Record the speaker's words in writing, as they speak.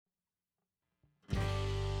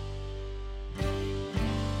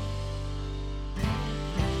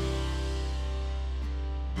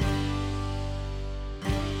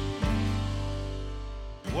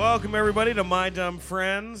Welcome, everybody, to My Dumb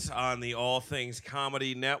Friends on the All Things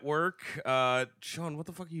Comedy Network. Sean, what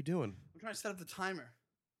the fuck are you doing? I'm trying to set up the timer.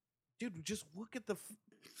 Dude, just look at the...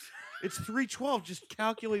 It's 3:12. Just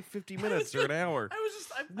calculate 50 minutes or an hour.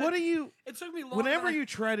 What are you... It took me long. Whenever you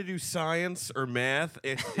try to do science or math,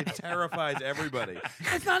 it terrifies everybody.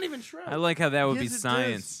 It's not even true. I like how that would Yes, be it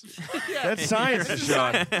science. Yeah. That's science to This is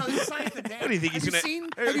Sean. science. No, this is science to Dan. What do you think he's Have gonna... you seen,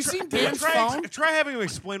 have you seen Dan's phone? Try having him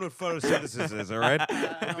explain what photosynthesis is, all right?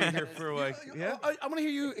 We'll be here for like... Yeah? I want to hear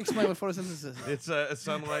you explain what photosynthesis is. It's a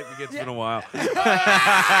sunlight that gets in a while. In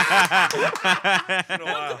a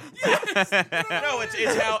while. No,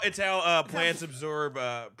 it's how plants absorb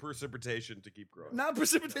precipitation to keep growing. Not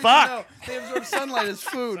precipitation. Fuck. No, they absorb sunlight as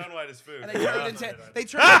food. Sunlight is food. And they turn it into. They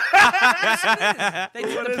turn. The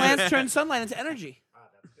is plants turn sunlight into energy.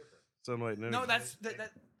 Sunlight and energy. No, that's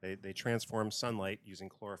that. They transform sunlight using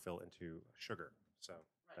chlorophyll into sugar. So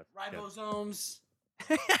yeah. Ribosomes.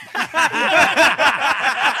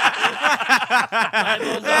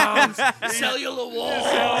 Cellular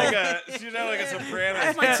wall. You know, like a soprano.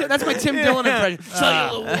 That's my Tim Dillon impression.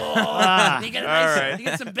 Cellular wall. You get a nice, all right. you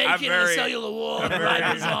get some bacon and a very- cellular wall and a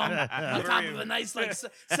ribosome on top of a nice like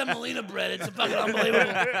semolina bread. It's fucking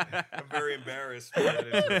unbelievable. I'm very embarrassed. By that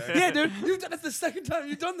interaction. Yeah, dude, that's the second time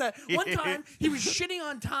you've done that. One time he was shitting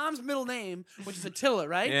on Tom's middle name, which is Attila,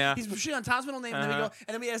 right? Yeah. He's shitting on Tom's middle name, and then we go,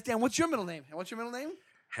 and then we ask Dan, "What's your middle name?" And what's your middle name?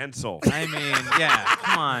 Hensel. I mean, yeah,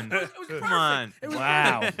 come on. It was Come on. It was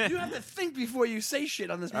Wow. perfect. You have to think before you say shit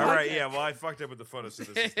on this podcast. All right, yeah. Well, I fucked up with the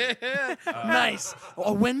photosynthesis. thing. Nice.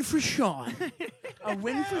 A win for Sean. A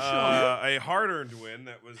win for Sean. A hard-earned win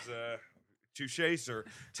that was touche, sir.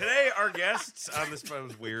 Today, our guests on this. That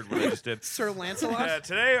was weird what I just did. Sir Lancelot.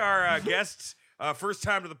 Today, our guests. First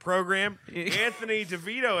time to the program, Anthony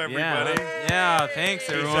DeVito, everybody. Yeah, thanks,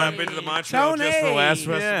 He's everyone. been to the Montreal Tony. Just for Last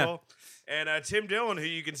Yeah. Festival. And Tim Dillon, who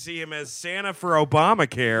you can see him as Santa for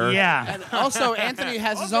Obamacare. Yeah. And also, Anthony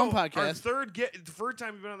has his own Our podcast. third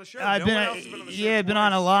time you've been on the show. I've No one else has been, been on the show yeah, been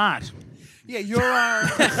on a twice. lot. Yeah, you're our.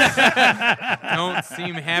 Don't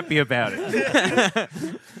seem happy about it.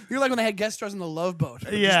 You're like when they had guest stars on the Love Boat.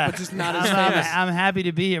 But Yeah. but just not as I'm, famous. I'm happy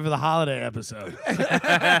to be here for the holiday episode.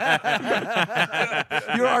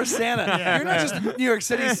 You're our Santa. You're not just New York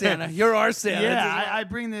City Santa. You're our Santa. Yeah, I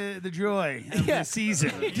bring the joy of Yeah. the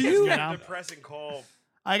season. Do you- know? Depressing call.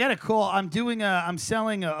 I got a call. I'm selling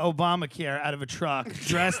Obamacare out of a truck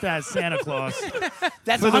dressed as Santa Claus.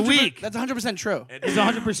 That's For the 100% week. That's 100% true. It's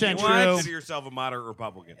 100% You true. consider yourself a moderate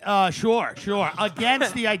Republican. Sure.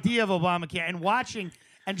 Against the idea of Obamacare and watching,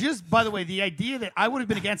 and just, by the way, the idea that I would have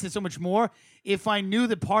been against it so much more if I knew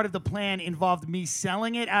that part of the plan involved me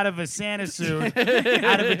selling it out of a Santa suit,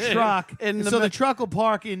 out of a truck. So the truck will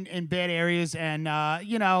park in bad areas and,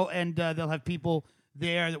 they'll have people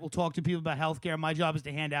there that will talk to people about healthcare. My job is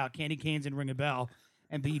to hand out candy canes and ring a bell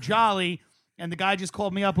and be jolly. And the guy just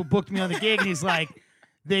called me up who booked me on the gig, and he's like,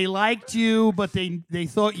 they liked you, but they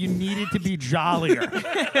thought you needed to be jollier.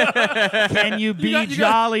 Can you be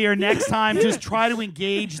jollier next time? Just try to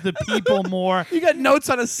engage the people more. You got notes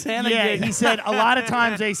on a Santa Yeah, gig. he said a lot of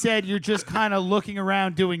times they said you're just kind of looking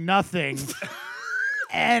around doing nothing.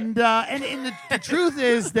 And the truth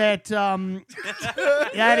is that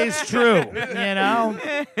that is true, And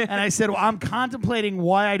I said, well, I'm contemplating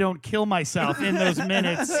why I don't kill myself in those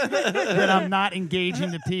minutes that I'm not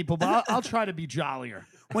engaging the people. But I'll try to be jollier.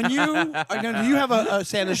 When do you have a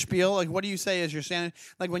Santa spiel? Like, what do you say as your Santa?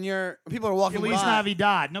 Like when people are walking Feliz by.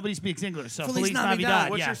 Navidad. Nobody speaks English, so Feliz Feliz Navidad. Navidad.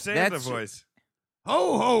 What's yeah. your Santa That's- voice?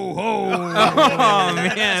 Ho ho ho! Oh,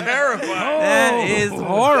 man. Terrifying. That is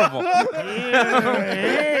horrible.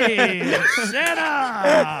 Hey,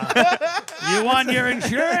 Santa! You want your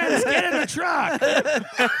insurance? Get in the truck.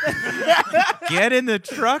 Get in the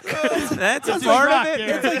truck. That's a That's part a of rock, it.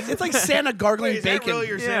 yeah. It's like Santa gargling Wait, is that bacon. really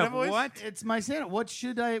your Yeah, Santa voice? what? It's my Santa. What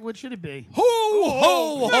should it be? Ho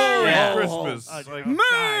ho ho! Merry Yeah. Christmas. Oh, Like,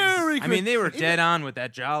 Merry I mean, they were dead on with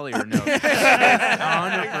that jollier note. like,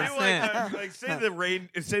 100%. like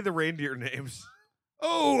say the reindeer names.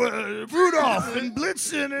 Oh, Rudolph and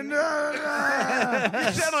Blitzen and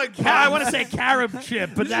You sound like I want to say Carib Chip,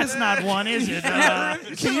 but that's not one, is it? You sound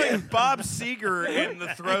like Bob Seger in the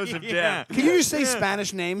throes of death. Can you just say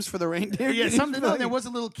Spanish names for the reindeer? Yeah, something. No, there was a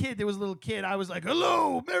little kid. I was like,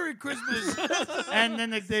 "Hello, Merry Christmas," and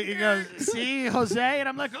then he goes, "See, Jose," and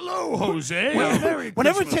I'm like, "Hello, Jose." Merry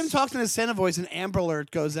Whenever Christmas." Tim talks in his Santa voice, an Amber Alert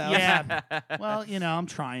goes out. Yeah. Well, I'm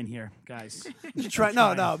trying here, guys. You try.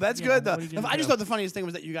 No, that's You good know, though. what are you gonna I just do? thought the funniest thing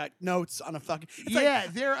was that you got notes on a fucking. It's like- Yeah,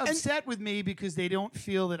 they're upset with me because they don't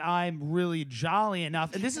feel that I'm really jolly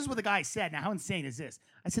enough. And this is what the guy said. Now, how insane is this?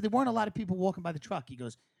 I said, there weren't a lot of people walking by the truck. He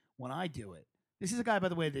goes, when I do it, This is a guy, by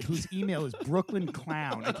the way, whose email is Brooklyn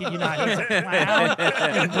Clown. I kid you not. He's a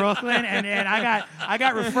clown in Brooklyn, and I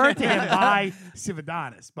got referred to him by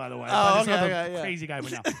Sivadonis, by the way. By this other crazy guy we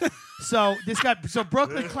know. So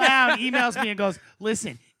Brooklyn Clown emails me and goes,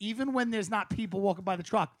 "Listen, even when there's not people walking by the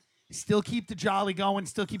truck, still keep the jolly going,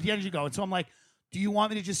 still keep the energy going." So I'm like, "Do you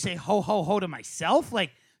want me to just say ho ho ho to myself? Like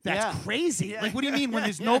that's crazy. Like what do you mean when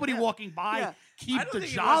there's nobody walking by? I Keep don't the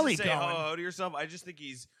think jolly he wants to say going." ho ho to yourself. I just think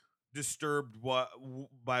he's disturbed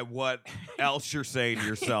by what else you're saying to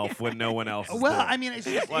yourself when no one else is Well, there. I mean, it's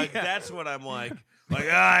just, Like that's what I'm like.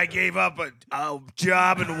 I gave up a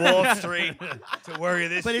job in Wall Street to worry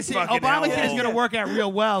this. but it's fucking Obamacare is hellhole. going to work out real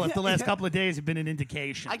well if the last couple of days have been an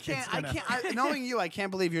indication. Knowing you, I can't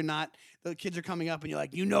believe you're not. The kids are coming up and you're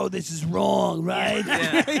like, this is wrong, right?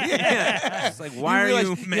 Yeah. It's like, why are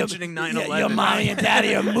you mentioning 9/11? Your mommy and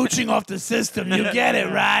daddy are mooching off the system. You get it,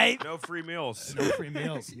 right? No free meals. No free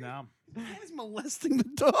meals. No. He's molesting the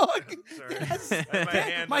dog. Sorry. I had my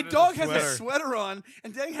hand My under the dog has a sweater. sweater on,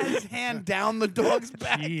 and Dan has his hand down the dog's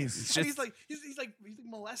back. Jeez. And he's like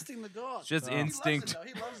molesting the dog. It's just He loves it, instinct. though.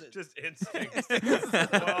 He loves it. Just instinct. Well,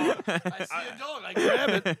 I see a dog, I grab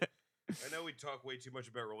it. I know we talk way too much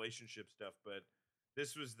about relationship stuff, but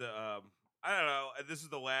this was the I don't know. This is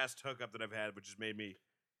the last hookup that I've had, which has made me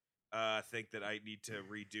think that I need to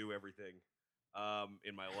redo everything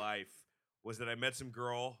in my life. Was that I met some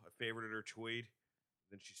girl, I favorited her tweet,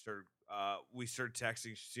 then she started. We started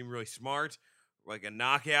texting. She seemed really smart, like a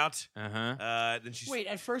knockout. Then she Wait,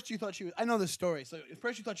 at first you thought she was. I know this story. So at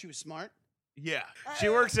first you thought she was smart. Yeah, she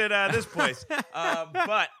works at this place.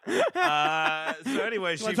 But so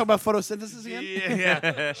anyway, You she want to talk about photosynthesis again?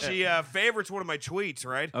 yeah, she favorites one of my tweets,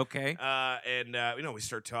 right? Okay. And we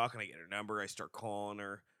start talking. I get her number. I start calling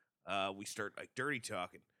her. We start like dirty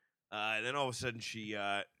talking. And then all of a sudden, she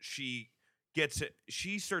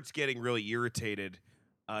starts getting really irritated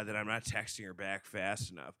that I'm not texting her back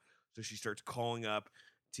fast enough. So she starts calling up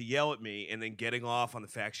to yell at me and then getting off on the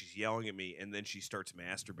fact she's yelling at me, and then she starts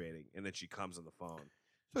masturbating, and then she comes on the phone.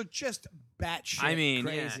 So just batshit I mean,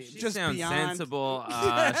 yeah, crazy. she just sounds beyond. sensible. She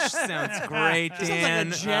sounds great, She sounds like a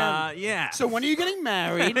Dan. gem. Yeah. So when are you getting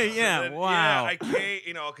married? Yeah. So then, Wow. Yeah, I can't,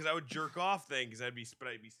 because I would jerk off things. I'd be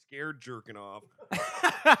scared jerking off.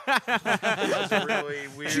 It's really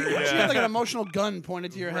weird. She had like an emotional gun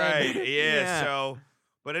pointed to your head. Right. Yeah. Yeah. So,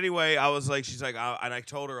 but anyway, I was like, she's like, and I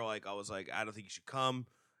told her I was like, I don't think you should come,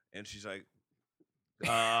 and she's like.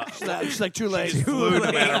 She's like too late. She flew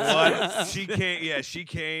no matter what. She came. Yeah, she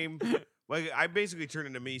came. Like I basically turned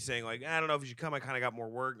into me saying like, I don't know if you should come. I kind of got more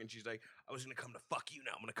work, and she's like, I was gonna come to fuck you.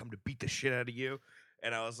 Now I'm gonna come to beat the shit out of you.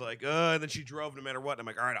 And I was like, and then she drove no matter what. And I'm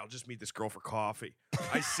like, all right, I'll just meet this girl for coffee.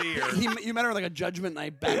 I see her. You met her like a Judgment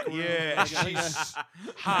Night back room. Yeah, she's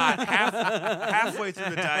hot. Halfway through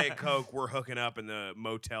the Diet Coke, we're hooking up in the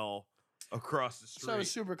motel across the street. So it was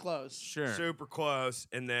super close. Sure. Super close.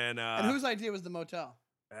 And then And whose idea was the motel?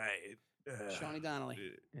 Shawnee Donnelly.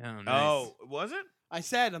 Yeah, nice. Oh, was it? I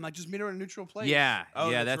said, I'm like, just meet her in a neutral place. Yeah. Oh,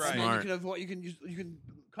 yeah, that's that's right. And then smart. you can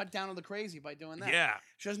cut down on the crazy by doing that. Yeah.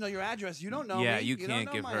 She doesn't know your address. You don't know Yeah, me. you don't can't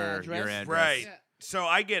know give my her address. your address. Right. Yeah. So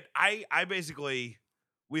I basically,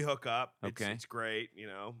 we hook up. Okay. It's great,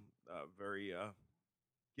 very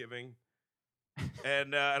giving.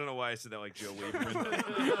 And I don't know why I said that like Joe Lieberman.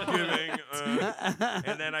 Giving.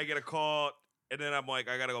 And then I get a call, and then I'm like,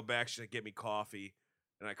 I got to go back. She's like, get me coffee.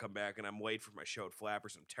 And I come back, and I'm late for my show at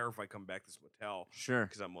Flappers. I'm terrified coming back to this motel Sure.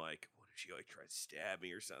 because I'm like, what if she like tried to stab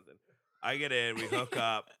me or something? I get in, we hook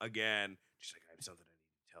up again. She's like, I have something I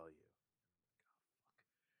need to tell you.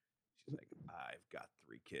 She's like, I've got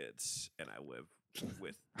 3 kids, and I live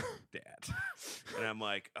with Dad. And I'm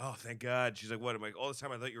like, oh, thank God. She's like, what? I'm like, all this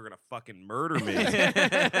time I thought you were going to fucking murder me.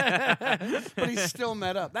 But he's still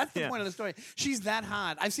met up. That's the Yeah. point of the story. She's that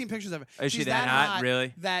hot. I've seen pictures of her. Is she She's that hot?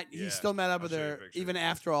 Really? That Yeah. he's still met up I'll with show you a her picture. even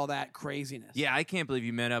after all that craziness. Yeah, I can't believe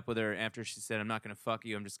you met up with her after she said, I'm not going to fuck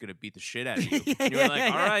you. I'm just going to beat the shit out of you. Yeah, And you were like, yeah,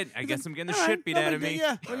 all yeah. right, I guess I'm getting the All shit right, beat no out big of deal. me.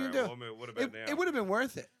 Yeah. What do you All do? right, what about now? It would have been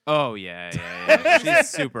worth it. Oh, yeah. She's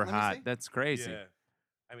super Let me hot. see. That's crazy. Yeah.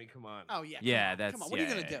 I mean, come on. Oh yeah. Yeah, come that's. on. Come on. What are you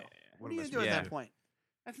yeah, gonna do? yeah, What are you am I gonna do at supposed that to do? point?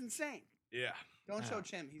 That's insane. Yeah. Don't show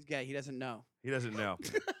Chim. He's gay. He doesn't know. He doesn't know.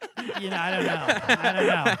 I don't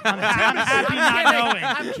know. I'm happy not knowing.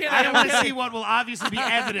 I'm kidding. I don't want to see what will obviously be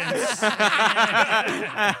evidence. Sam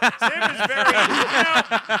is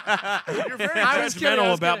you're very I was kidding, I judgmental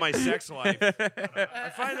was about kidding. my sex life. I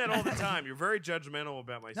find that all the time. You're very judgmental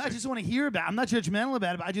about my No, I sex just want to hear about it. I'm not judgmental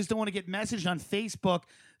about it, but I just don't want to get messaged on Facebook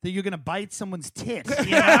that you're gonna bite someone's tit.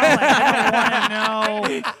 You know, like, I don't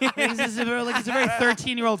want to know. It's a very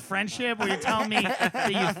 13-year-old friendship where you're telling me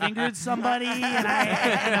that you fingered somebody in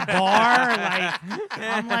a bar. Like,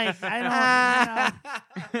 I'm like, I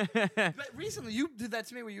don't. But recently, you did that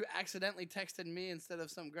to me where you accidentally texted me instead of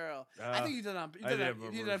some girl. I think you did it on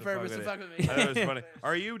purpose to fuck with me. That was funny.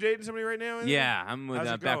 Are you dating somebody right now? Anthony? Yeah, I'm with, How's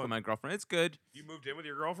it back going? with my girlfriend. It's good. You moved in with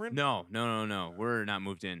your girlfriend? No. We're not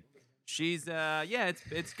moved in. She's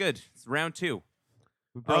it's good. It's round 2.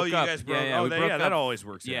 We broke Oh, you up. guys broke. Yeah, oh, we that, broke yeah, up. that always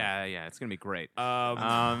works. out. Yeah, it's gonna be great.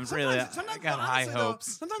 Sometimes, Really, I sometimes, got high honestly, though,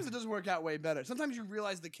 hopes. sometimes it does work out way better. Sometimes you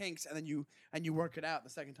realize the kinks and then you work it out the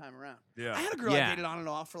second time around. Yeah. I had a girl I Yeah. dated on and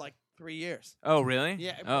off for like 3 years. Oh, really?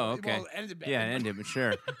 Yeah. Oh, okay. Well, it ended bad. Yeah, it ended, but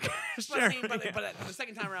sure. But, I mean, but the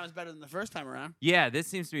second time around is better than the first time around. Yeah, this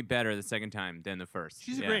seems to be better the second time than the first.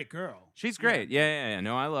 She's a Yeah. great girl. She's great. Yeah.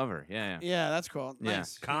 No, I love her. Yeah. Yeah, that's cool. Yeah.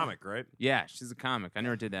 Nice. Comic, right? Yeah, she's a comic. I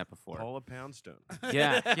never did that before. Paula Poundstone.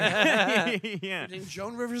 Yeah. Yeah. Named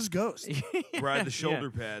Joan Rivers' Ghost. Ride the shoulder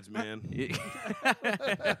pads, man. Yeah.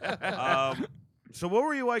 So what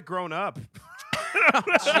were you like growing up?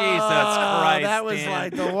 Jesus Christ. That was Dan.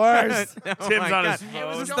 like the worst. Oh Tim's my on God. his It phone.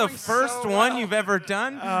 was This is the going first so one well. you've ever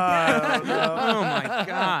done? no. Oh my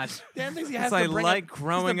God. Dan thinks he It's has like to bring like up,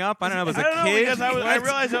 growing up. I don't know. As I a don't know kid. because I What?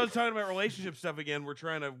 realized I was talking about relationship stuff again. We're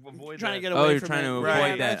trying to avoid trying that. to get Oh, away you're from trying it. to avoid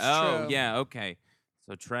Right. that. That's Oh, true. yeah. Okay.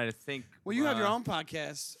 So try to think. Well, you have your own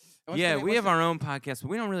podcast. What's Yeah, the- we what's have the- our own podcast, but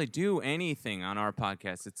we don't really do anything on our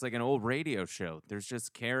podcast. It's like an old radio show. There's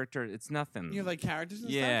just character. It's nothing. You have like characters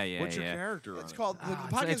and yeah, stuff? yeah, What's your yeah. character It's on called, the Ah,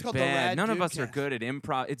 podcast it's is called bad. The Rad None of us are Dudecast. good at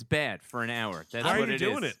improv. It's bad for an hour. That's How are what you it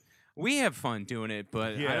doing is. it? We have fun doing it,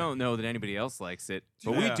 but Yeah. I don't know that anybody else likes it.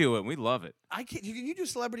 But Yeah. we do it. And we love it. I can't, can you do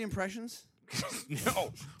celebrity impressions?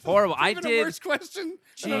 No, horrible. I Even a did. worse question.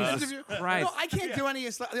 in an Jesus interview? Christ. No, I can't do any.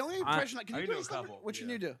 The only impression can I you can do do a a celebrity? couple, What can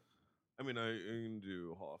yeah. you do? I mean, I can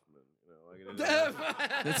do Hoffman. You know,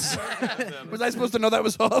 I can do Was I supposed to know that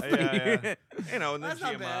was off? yeah. You know, and then That's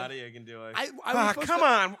not bad. Giamatti, I can do like. I was supposed come to-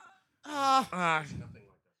 on. Ah.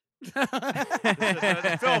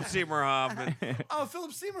 Philip Seymour Hoffman. Oh,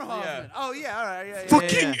 Philip Seymour Hoffman. Yeah. Oh yeah, all right, yeah.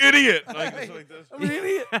 Fucking idiot. Like, just like this. I'm an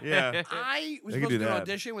idiot. Yeah. I was I can supposed to do do an that.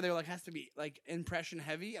 audition where they were like has to be like impression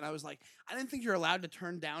heavy, and I was like, I didn't think you're allowed to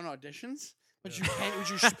turn down auditions, but you can,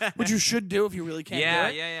 which you should do if you really can't Yeah,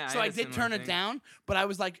 do it. yeah. So had I a did similar turn it thing. down, but I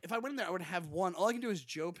was like, if I went in there, I would have one. All I can do is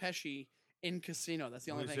Joe Pesci in Casino. That's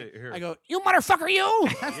the only Let me thing. see, here. I go, you motherfucker, you!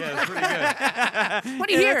 Yeah, it's pretty good. What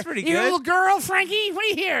do you Yeah, hear? that's pretty You good. little girl, Frankie? What do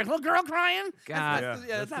you hear? Little girl crying? God. That's Yeah, that's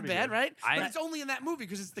that's not pretty bad, good. right? I- but it's only in that movie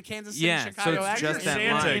because it's the Kansas City, Yeah, so Chicago it's actors. just that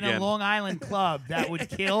Santa line. In a again. Long Island club that would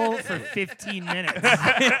kill for 15 minutes.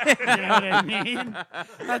 You know what I mean?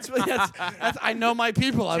 That's I know my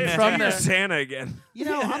people. I'm Tim, from do your there. Santa again. You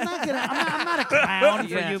know, I'm not a clown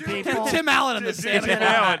for Yeah. you Do people. Tim Allen in the Dude, Santa. Tim Claus.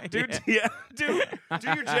 Allen. Do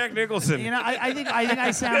your Jack Nicholson. You know, I think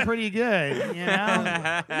I sound pretty good. You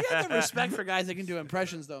know, You have to respect for guys that can do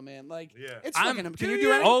impressions, though, man. Like, Yeah. it's I'm fucking. Can you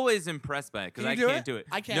do it? always impressed by it because Can I you do can't it? do it.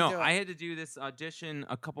 I can't No, do it. I had to do this audition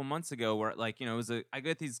a couple months ago where, like, it was I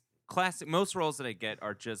get these classic. Most roles that I get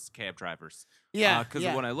are just cab drivers. Yeah, because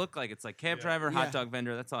yeah. of what I look like. It's like cab driver, Yeah. hot dog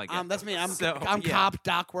vendor. That's all I get. That's me. I'm So, yeah. cop,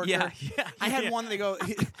 dock worker. Yeah, I had yeah. one. They go.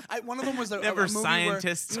 One of them was a Never movie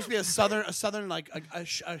scientist. Where it used to be a southern like a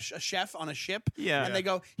chef on a ship. Yeah. And they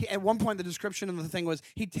go. At one point, the description of the thing was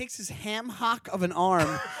he takes his ham hock of an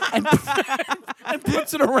arm and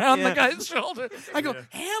puts it around the Yeah. guy's shoulder. I go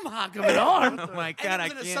ham hock of an arm. Oh my And God, it I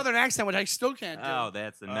was in a can't. southern accent, which I still can't do. Oh,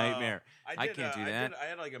 that's a nightmare. I can't do that. I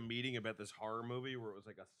had like a meeting about this horror movie where it was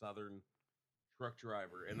like a southern truck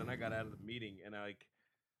driver, and then I got out of the meeting and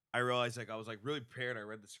I realized I was like really prepared. I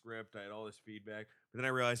read the script. I had all this feedback, but then I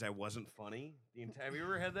realized I wasn't funny. Have you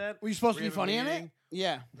ever had that? Were you supposed to Where be you have a funny in it? meeting?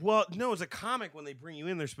 Yeah. Well, no, it's a comic. When they bring you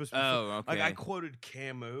in, they're supposed to. Be Oh, Like okay. I quoted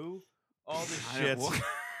Camus, all this I shit. don't-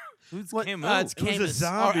 Who's What? Camus? It's It was a Camus.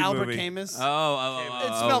 zombie or Albert movie. Camus. Oh,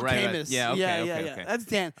 It's spelled right, right. Camus. Yeah, okay, yeah. okay. That's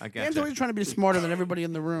Dan. I Dan's gotcha. always trying to be smarter than everybody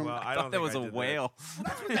in the room. Well, I I don't thought that think was I a did that. whale.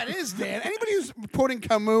 That's what that is, Dan. Anybody who's quoting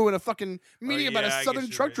Camus in a fucking meeting about yeah, a I southern guess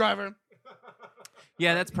you're truck right. driver.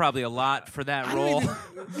 Yeah, that's probably a lot for that I don't role. even-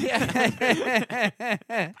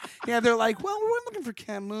 yeah. Yeah, they're like, well, we're looking for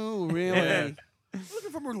Camus, really. Yeah. We're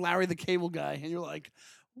looking for Larry the Cable Guy. And you're like,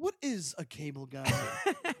 what is a cable guy?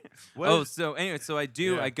 Oh, so anyway, so I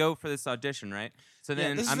Yeah. go for this audition, right? So Yeah,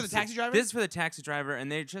 then this is I'm for the taxi driver? This is for the taxi driver,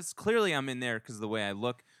 and they just clearly I'm in there because of the way I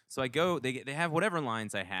look. So I go, they have whatever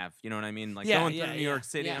lines I have, you know what I mean? Like Yeah, going yeah, through New yeah, York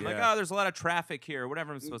City, yeah. I'm like, Yeah. oh, there's a lot of traffic here,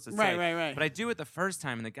 whatever I'm supposed to say. Right. But I do it the first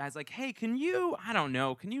time, and the guy's like, hey, can you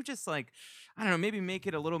just like, I don't know, maybe make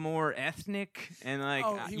it a little more ethnic and like,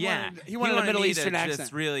 Oh, he yeah. wanted- he wanted a Middle me Eastern to accent.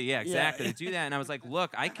 Just really, yeah, exactly, Yeah. to do that. And I was like,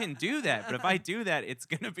 look, I can do that, but if I do that, it's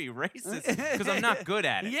gonna be racist because I'm not good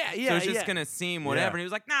at it. Yeah, So it's just yeah. gonna seem whatever. Yeah. And he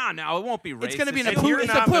was like, no, it won't be racist. It's gonna be an And Apu. you're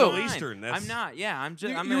It's not Apu. Middle Fine. Eastern. That's I'm not. Yeah, I'm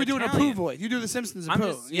just. I'm You were doing Italian. a Apu voice. You do the Simpsons I'm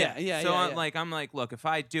Apu. just, Yeah. So I'm like, look, if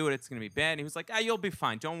I do it, it's gonna be bad. And he was like, you'll be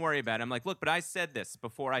fine. Don't worry about it. I'm like, look, but I said this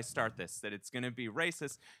before I start this that it's gonna be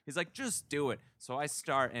racist. He's like, just do it. So I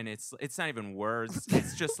start, and it's not even words.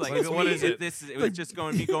 It's just like Like, what is it? It was just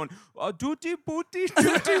me going, duty booty,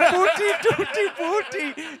 duty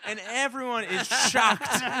booty, and everyone is shocked.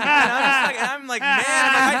 And I'm like, man,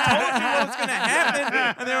 I told you what was gonna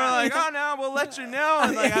happen, and they were like, oh no, we'll let you know.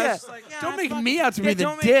 And like, I was just like, Don't make fuck- me out to be the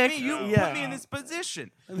don't dick. Make me, you Yeah. put me in this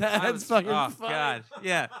position. I That's was- fucking oh funny. god,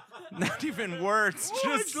 yeah, not even words,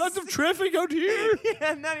 just lots of traffic out here.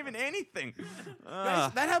 yeah, not even anything.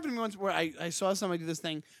 Guys, that happened to me once where I saw somebody do this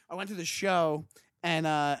thing. I went to the show, and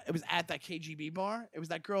it was at that KGB bar. It was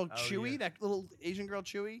that girl Chewy, that little Asian girl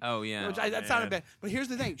Chewy. Oh yeah, That sounded man. bad. But here's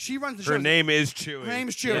the thing: she runs the show. Her name is Chewy. Her name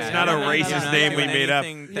is Chewy. It's Yeah, not a no, no, no, racist no, name no, we no, made up.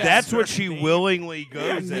 anything That's what she name. willingly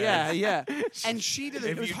goes as. Yeah. And she did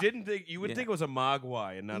it. If It was you her- didn't think, you would Yeah. think it was a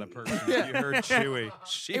Mogwai and not a person. Yeah. You heard Chewy.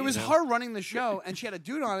 It was her running the show, and she had a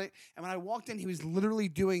dude on it. And when I walked in, he was literally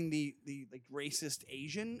doing the like racist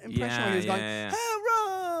Asian impression. Where he was going, yeah.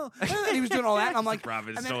 "Hello," and he was doing all that. And I'm like,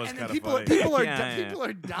 Robin and Snow is and then kinda people, funny. people are Yeah, yeah. people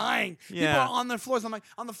are dying. People Yeah. are on their floors. I'm like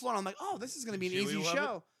on the floor. And I'm like, oh, this is gonna be an Chewy easy love it?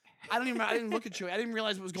 show. I didn't look at Chewy. I didn't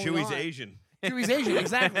realize what was going on. Chewy's Asian. Chewy's Asian,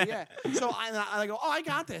 exactly, yeah. So I go, oh, I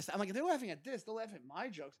got this. I'm like, if they're laughing at this, they'll laugh at my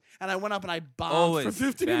jokes. And I went up and I bombed Always for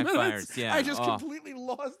 15 backfires, minutes. yeah. I just Oh. completely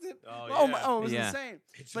lost it. Oh, yeah. It was Yeah. insane.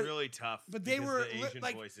 It's But- really tough. But they because were the Asian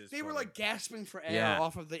like voice is they were funny. like gasping for air Yeah.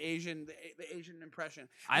 off of the Asian impression.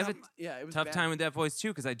 I have And a yeah, it was tough bad. time with that voice too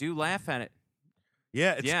because I do laugh at it.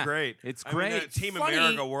 Yeah, it's Yeah, great. it's I mean, great. Team Funny.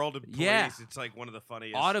 America, World of Police. Yeah. It's like one of the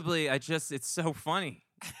funniest. Audibly, it's so funny.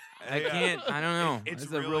 I Yeah. can't. I don't know. It's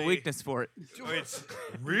There's a real really- weakness for it. It's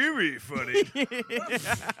really funny.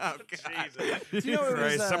 Oh, Jesus. You know, it was,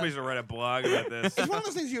 Christ, somebody's gonna write a blog about this. It's one of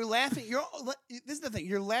those things you're laughing. This is the thing.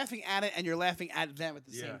 You're laughing at it and you're laughing at them at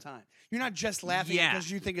the Yeah. same time. You're not just laughing Yeah.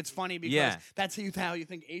 because you think it's funny because Yeah. that's how you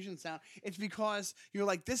think Asians sound. It's because you're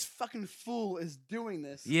like, this fucking fool is doing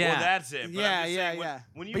this. Yeah. Well, that's it. But Yeah, I'm just yeah, saying, yeah.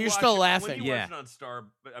 When you But you're watch still it, laughing. When you Yeah. watch it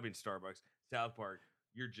on Starbucks, South Park,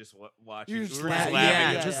 you're just watching. You're just we're laughing. Yeah,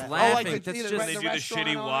 laughing. just Oh, laughing. like That's the, just- When they do the restaurant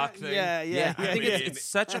shitty on walk it? thing. Yeah, Yeah, I think Yeah. it's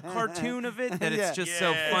such a cartoon of it that Yeah. it's just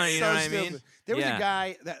so Yeah, funny. You so know what I stupid. mean? There was Yeah. a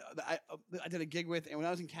guy that I did a gig with, and when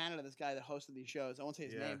I was in Canada, this guy that hosted these shows, I won't say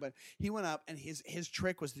his Yeah. name, but he went up, and his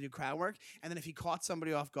trick was to do crowd work, and then if he caught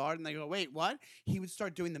somebody off guard, and they go, "Wait, what?" He would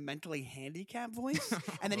start doing the mentally handicapped voice,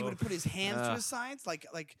 and then he would put his hands to his sides, like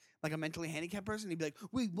a mentally handicapped person. He'd be like,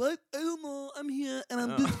 "Wait, what? I don't know. I'm here, and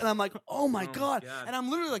I'm this," and I'm like, "Oh my god!" God. And I'm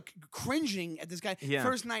literally like cringing at this guy. Yeah.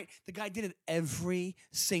 First night, the guy did it every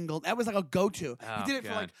single. That was like a go-to. Oh, he did it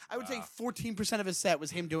for God. like I would say 14% of his set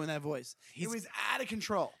was him doing that voice. It was out of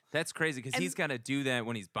control. That's crazy because And- he's got to do that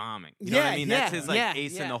when he's bombing. You know what Yeah, I mean? That's yeah, his like yeah,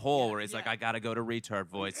 ace in yeah, the hole yeah, where he's like, yeah. I got to go to retard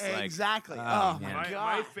voice. Like, Exactly. oh, Oh, man. my My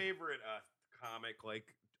god. favorite comic, like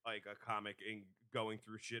a comic in going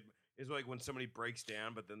through shit, is like when somebody breaks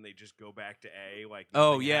down, but then they just go back to A. Like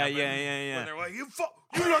Oh, nothing yeah, happened. yeah, yeah, yeah. When they're like,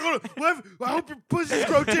 you're not gonna live. I hope your pussies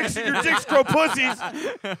grow dicks and your dicks grow pussies.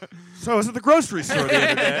 So I was at the grocery store the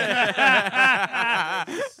other day.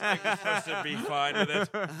 Like, you're supposed to be fine with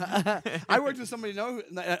it. I worked with somebody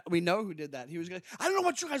we know who did that. He was like, I don't know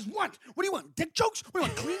what you guys want. What do you want? Dick jokes? What do you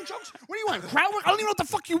want? Clean jokes? What do you want? Crowd work? I don't even know what the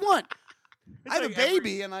fuck you want. I have like a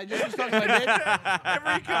baby, and I just was talking to my baby.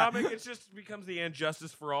 Every comic, it just becomes the And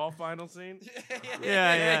Justice for All final scene.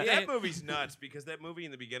 Yeah, That movie's nuts because that movie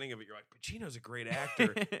in the beginning of it, you're like, Pacino's a great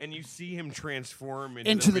actor, and you see him transform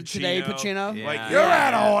Into the Pacino. today Pacino. Yeah. Like, you're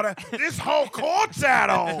out of order. This whole court's out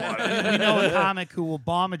of order. You know a comic who will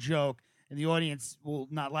bomb a joke and the audience will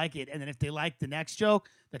not like it, and then if they like the next joke,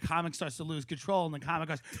 the comic starts to lose control, and the comic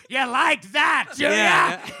goes, "You liked that, Julia?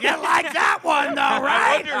 Yeah. You liked that one, though,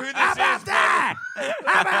 right? wonder who this How about is, that?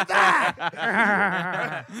 How about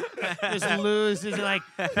that?" Just loses like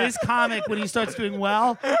this comic when he starts doing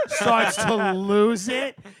well starts to lose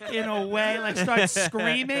it in a way, like starts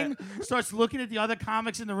screaming, starts looking at the other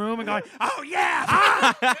comics in the room and going, "Oh yeah,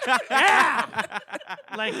 huh? Yeah."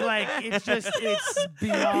 Like it's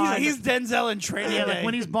beyond. He's Denzel in Training yeah, Day. like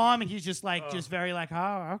when he's bombing, he's just just very like,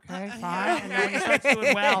 oh, okay, fine. And then when he starts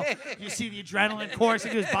doing well, you see the adrenaline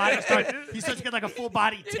coursing through his body. He starts to get like a full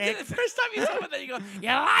body tick. the first time you saw him, then you go, you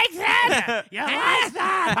like that? You like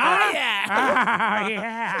that? Oh, yeah.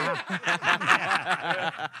 Yeah.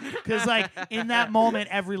 Because like in that moment,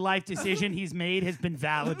 every life decision he's made has been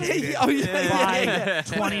validated Oh, yeah, by yeah.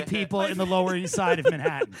 20 people in the Lower East Side of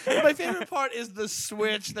Manhattan. My favorite part is the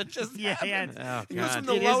switch that just Yeah, happens. yeah. Oh, It goes God. from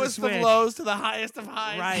the It is a lowest of switch. lows to the highest of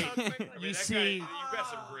highs. Right. I mean, You that see- guy, you've got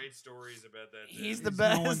some great stories about that. He's dude. the There's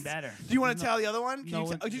best. no one better. Do you want to tell the other one? Can no you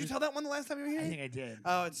one- did you tell that one the last time you were here? I think I did.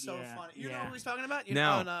 Oh, it's so Yeah, funny. You know yeah. what he's talking about? You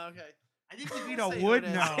No. Oh, no, okay. I think Say DeVito who would it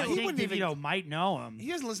is. know. I He think wouldn't even- DeVito might know him. He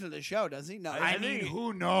doesn't listen to the show, does he? No. I mean,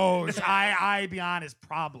 who knows? I be honest,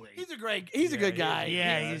 probably. He's a good guy.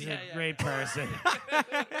 Yeah, he's a great person.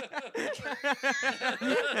 What'd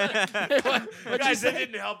you Guys, that say?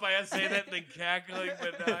 didn't help by us saying that and then cackling,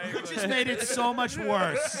 but It just made it so much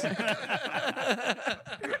worse.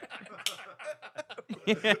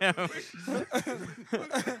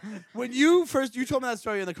 When you told me that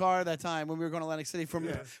story in the car that time when we were going to Atlantic City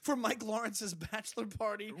for Mike Lawrence's bachelor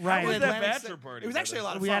party. Right. in What was that Atlantic bachelor City. party It was about actually a this?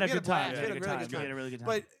 lot of We fun. had a good blast. time. We We had a really good We had a time. really good time.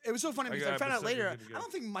 But it was so funny because I found out later. good. I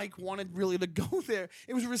don't think Mike wanted really to go there.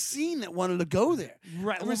 It was Racine that wanted to go there.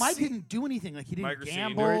 Right. Well, Mike Racine- didn't do anything. Like he didn't Mike Racine,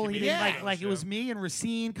 gamble. American He Media didn't Yeah. like it was me and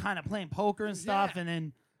Racine kind of playing poker and stuff, Yeah. and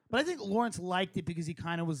then. But I think Lawrence liked it because he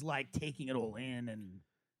kind of was like taking it all in, and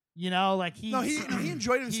like he. No, he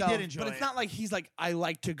enjoyed himself. enjoy but it's it. not like he's like I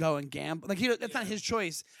like to go and gamble. Like that's not his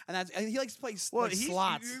choice, and he likes to play Well, like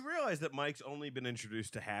slots. You realize that Mike's only been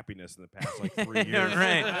introduced to happiness in the past like 3 years.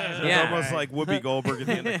 Right. It's Yeah. almost like Whoopi Goldberg at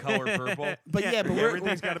the end of Color Purple. But yeah, but we're,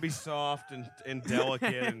 Everything's got to be soft and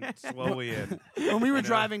delicate and slowly in. when we were you know?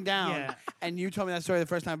 driving down, Yeah. and you told me that story the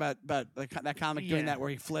first time about that comic doing Yeah. that where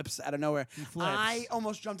he flips out of nowhere. He flips. I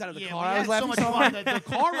almost jumped out of the Yeah, car. we I was had so laughing much so fun. hard. The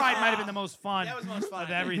car ride might have been the most fun. That was most fun. of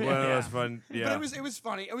everything. Well, yeah. that was fun. Yeah. But it was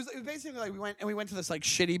funny. It was basically like we went to this like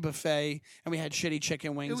shitty buffet and we had shitty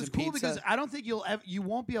chicken wings It was and cool pizza. because I don't think you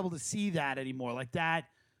won't be able to see that anymore. Like that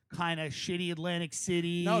kind of shitty Atlantic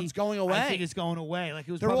City. No, it's going away. I think it's going away. Like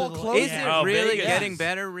it was. They're probably all the- closed. Is Yeah. it Oh, really Vegas. getting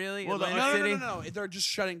better? Really? Well, the- Atlantic City? No. They're just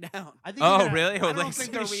shutting down. I think Oh, you're gonna- really? I don't Atlantic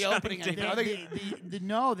think they're City's reopening shutting anything. I down.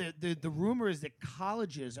 think the rumor is that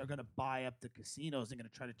colleges are going to buy up the casinos. They're going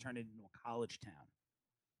to try to turn it into a college town.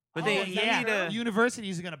 But Oh, they is that need true? a.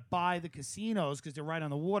 Universities are going to buy the casinos because they're right on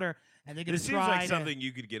the water, and they're going It to seems try like to- something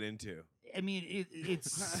you could get into. I mean,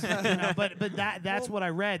 it's but that's what I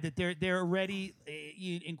read, that they're already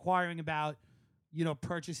inquiring about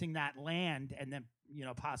purchasing that land and then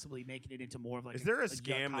possibly making it into more of like. Is there a young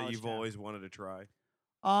scam that college you've town. always wanted to try?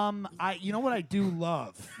 You know what I do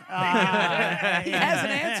love. He has an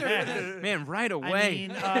answer for this. Man, right I away.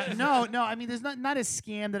 mean, no. I mean, there's not a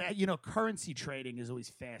scam that currency trading has always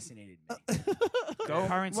fascinated me.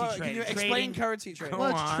 Currency Well, can trading. you explain trading, currency trading?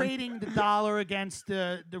 well, Go it's on. trading the dollar against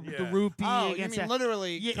the Yeah. rupee Oh, you against mean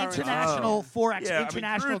literally yeah, currency. international forex, Yeah,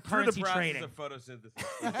 international through currency the process trading. of photosynthesis.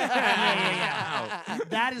 Yeah.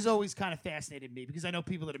 That has always kind of fascinated me because I know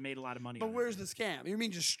people that have made a lot of money. But on it. where's the scam? You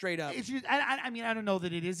mean just straight up? It's just, I mean, I don't know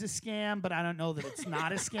that it is a scam, but I don't know that it's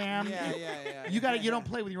not a scam. Yeah. You don't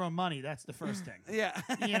play with your own money. That's the first thing. Yeah.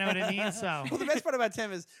 You know what I mean? So Well, the best part about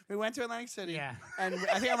Tim is we went to Atlantic City. Yeah. And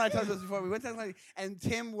I think I might have told you this before. We went to Atlantic, and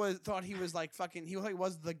Tim thought he was like fucking. He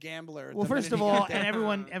was the gambler. well, the first minute of he all, got there. and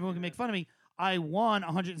everyone can make fun of me. I won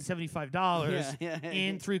 $175 Yeah.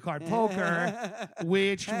 in 3-card poker,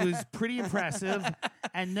 which was pretty impressive.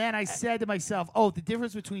 And then I said to myself, "Oh, the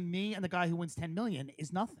difference between me and the guy who wins $10 million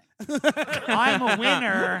is nothing. I'm a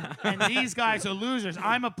winner, and these guys are losers.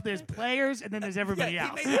 There's players, and then there's everybody Yeah,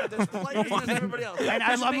 else." he made that. There's players and there's everybody else. And Which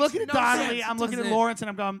I'm makes looking at no Donnelly, sense. I'm looking at Doesn't it? Lawrence, and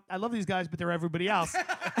I'm going, I love these guys, but they're everybody else.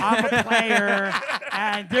 I'm a player,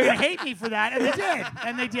 and they're going to hate me for that. And they did.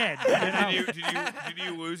 And they did. Did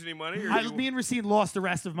you lose any money? Or Me and Racine lost the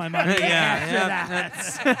rest of my money Yeah, after yeah,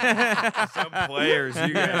 that. some players?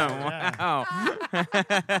 You guys. Wow.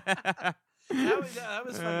 That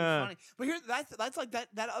was funny. But here, that's like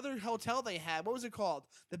that other hotel they had. What was it called?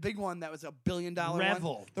 The big one that was $1 billion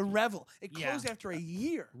Revel. one. The Revel. It Yeah. closed after a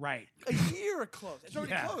year. Right. A year it closed. It's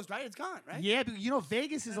already Yeah. closed, right? It's gone, right? Yeah, but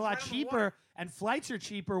Vegas is a lot right on the cheaper, water. and flights are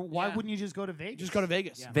cheaper. Why Yeah. wouldn't you just go to Vegas? Just go to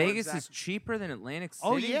Vegas. Yeah. Vegas Exactly. is cheaper than Atlantic City.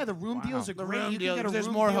 Oh yeah, the room deals are The great. room You deal- can get a there's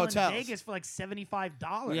room more deal hotels. in Vegas for like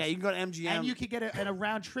 $75. Yeah, you can go to MGM. and you could get a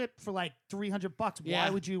round trip for like $300. Yeah. Why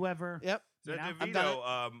would you ever? Yep. So, You know, I've done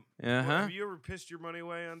DeVito, Uh-huh. have you ever pissed your money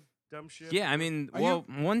away on dumb shit? Yeah, I mean, Are well,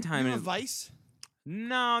 one You time know in Vice?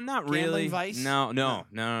 No, not Gambling really. vice?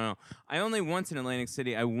 No. I only once in Atlantic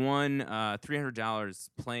City I won $300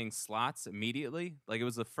 playing slots immediately. Like it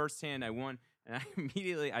was the first hand I won, and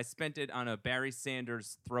I spent it on a Barry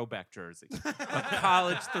Sanders throwback jersey, a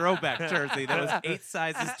college throwback jersey that was 8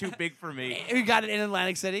 sizes too big for me. You got it in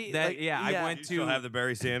Atlantic City. That I You went still to. have the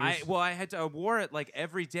Barry Sanders? I wore it like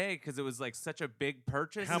every day because it was like such a big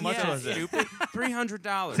purchase. How much So was it? Stupid.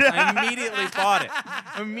 $300. I immediately bought it.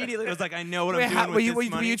 Immediately, I was like, I know what I'm doing with this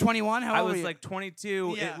money. Were you 21? How I old were was you? like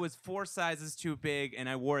 22. Yeah. It was 4 sizes too big, and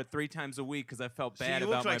I wore it 3 times a week because I felt So bad you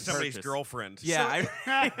about look my like somebody's purchase. girlfriend. Yeah,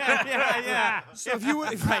 yeah. So if you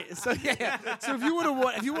would, right, so if you would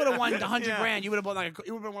have won 100 grand, you would have bought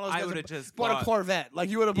you would have been one of those I guys would've that just bought a bought- Corvette. Like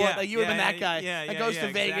you would have bought, Yeah, like you would have yeah, been that guy yeah, that yeah, goes yeah,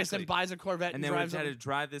 to Vegas exactly. and buys a Corvette And and then we drives had it. to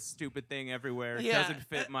drive this stupid thing everywhere. It Yeah. doesn't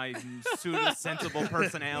fit my pseudo sensible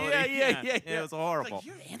personality. Yeah. It was horrible.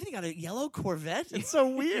 Like, Anthony got a yellow Corvette. It's so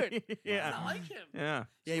weird. Yeah. I like him. Yeah.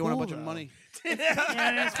 Yeah, you want a Cool, bunch of though. money. Yeah,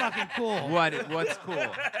 that's fucking cool. What's cool?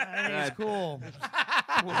 I think it's cool.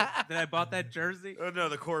 Did I bought that jersey? Oh, no,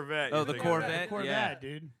 the Corvette. Oh, you're the thinking about. Corvette? Corvette,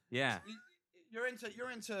 dude. Yeah. You're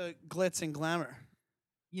into glitz and glamour.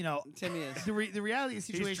 You know, Timmy is. the reality of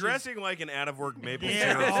the situation. He's dressing like an out-of-work maple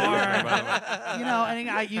There syrup singer, are- by the way. You know,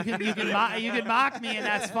 I think you can mock me, and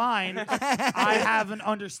that's fine. I have an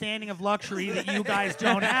understanding of luxury that you guys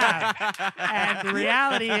don't have, and the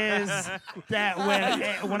reality is that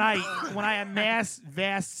when I amass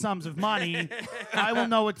vast sums of money, I will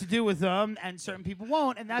know what to do with them, and certain people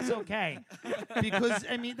won't, and that's okay, because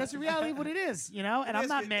I mean that's the reality of what it is, you know. And I'm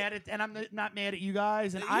not mad at you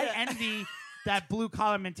guys, and I envy that blue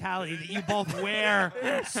collar mentality that you both wear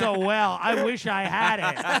so well. I wish I had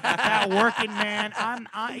it. That working man.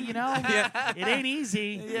 It ain't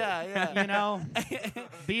easy. Yeah. You know,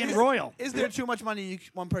 being royal. Is there too much money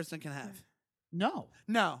one person can have? No.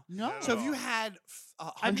 No. No. So if you had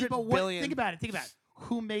I mean, 100 but billion, think about it.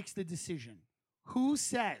 Who makes the decision? Who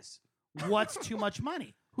says what's too much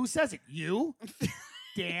money? Who says it? You?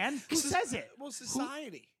 Dan? Who says it? Well,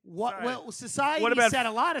 society. What? Society. Well, society What about- said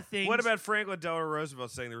a lot of things. What about Franklin Delano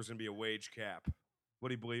Roosevelt saying there was going to be a wage cap? What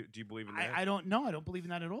do you believe? Do you believe in that? I don't know. I don't believe in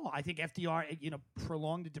that at all. I think FDR,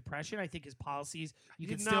 prolonged the depression. I think his policies you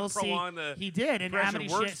He can did still not see prolong the he did. And Depression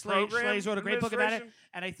Amity Works Program Schlaze wrote a great book about it. administration?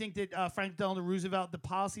 And I think that Franklin Delano Roosevelt, the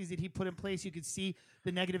policies that he put in place, you could see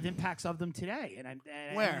the negative impacts of them today. And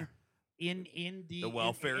Where? in the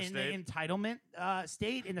welfare in state? the entitlement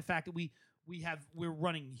state, in the fact that we're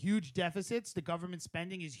running huge deficits. The government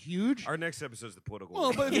spending is huge. Our next episode is the political.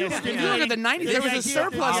 Well, but if Yeah, you look at the 90s, the there was a idea-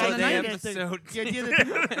 surplus the in the idea 90s. that episode.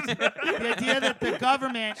 the idea that the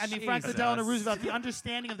government, I mean, Franklin Jesus. Delano Roosevelt, the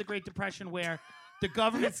understanding of the Great Depression where the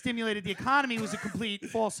government stimulated the economy was a complete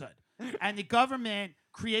falsehood. And the government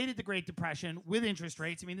created the Great Depression with interest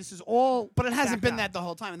rates. I mean, this is all. But it hasn't backed been up. that the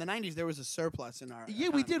whole time. In the 90s, there was a surplus in our. Yeah,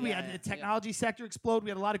 we economy. did. We Yeah, had the yeah. technology sector explode. We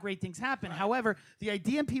had a lot of great things happen. However, the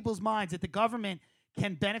idea in people's minds that the government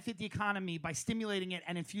can benefit the economy by stimulating it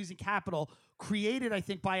and infusing capital, created, I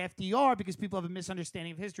think, by FDR, because people have a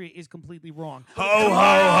misunderstanding of history, is completely wrong. Ho,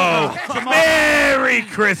 ho, ho. Merry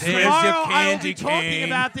Christmas. Here's your Tomorrow I will be candy talking cane.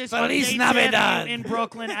 about this on Feliz 8th Navidad. Avenue in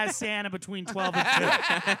Brooklyn as Santa between 12 and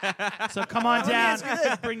 2. So come on down,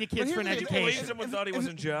 bring the kids for an here's the thing. education. Someone thought he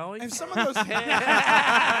wasn't jolly. If some of those, but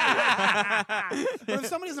if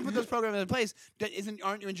somebody doesn't put those programs in place,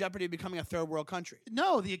 aren't you in jeopardy of becoming a third world country?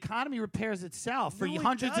 No, the economy repairs itself for No, it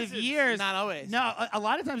hundreds of doesn't. years. Not always. No, a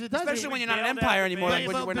lot of times it does. Especially when you're not an bailed out empire the anymore. banks.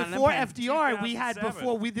 Like But we're not an before empire. FDR, we had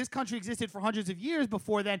 2007. this country existed for hundreds of years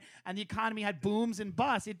before then, and the economy had booms and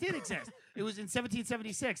busts. It did exist. It was in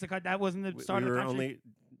 1776. That wasn't the start we of the were country. only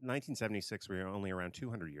 1976. We were only around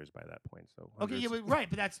 200 years by that point. So Okay, yeah, hundreds. right,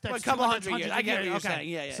 but that's Well, a 200 couple hundred years. I get what you're okay. saying.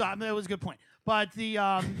 Yeah. So that was a good point. But the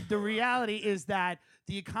reality is that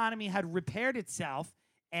the economy had repaired itself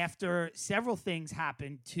after several things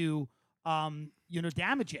happened to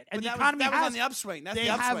damage it, and But the that economy was on has the upswing. That's they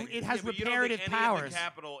the have upswing. it has Yeah, but you don't reparative think any of powers. the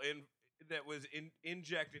capital that was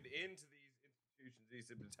injected into these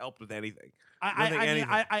institutions has helped with anything. I think mean, anything.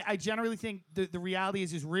 I generally think the reality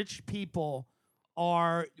is rich people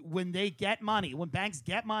are, when they get money, when banks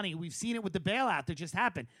get money, we've seen it with the bailout that just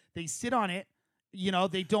happened. They sit on it.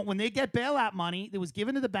 They don't. When they get bailout money that was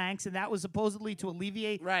given to the banks, and that was supposedly to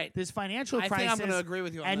alleviate Right. this financial I crisis. think I'm going to agree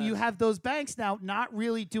with you on and that. you have those banks now not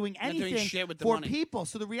really doing Not doing anything shit with the for money. people.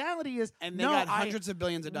 So the reality is, and they no, got I- hundreds of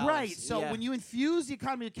billions of dollars. Right. So Yeah. when you infuse the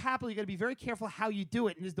economy with capital, you got to be very careful how you do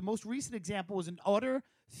it. And the most recent example was an utter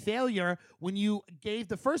failure when you gave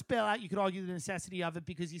the first bailout. You could argue the necessity of it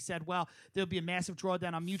because you said, well, there'll be a massive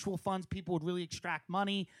drawdown on mutual funds. People would really extract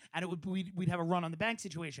money, and we'd have a run on the bank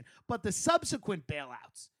situation. But the subsequent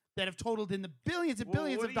bailouts, that have totaled in the billions and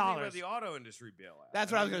billions what of do you think dollars. about the auto industry bailout?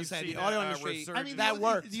 That's what I was mean, gonna you've say, seen the auto a industry- resurgence. that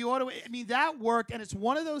worked. The auto. I mean, that worked, and it's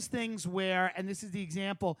one of those things where, and this is the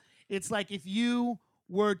example. It's like if you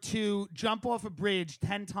were to jump off a bridge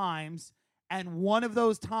 10 times, and one of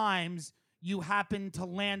those times you happen to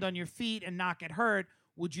land on your feet and not get hurt,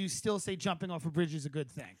 would you still say jumping off a bridge is a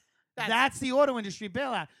good thing? That's the auto industry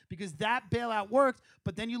bailout, because that bailout worked,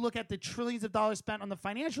 but then you look at the trillions of dollars spent on the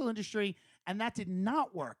financial industry, and that did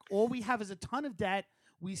not work. All we have is a ton of debt.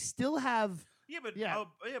 We still have but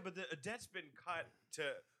the debt's been cut to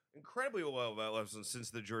incredibly low levels since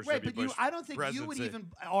the George right, W. but Bush I don't think you would presidency. even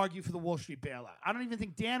argue for the Wall Street bailout. I don't even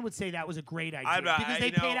think Dan would say that was a great idea I'm not- because they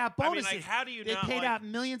you know, paid out I mean, bonuses. like, how do you they not, paid like- out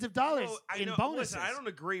millions of dollars Well, I in know- bonuses. Listen, I don't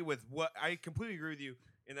agree with what I completely agree with you,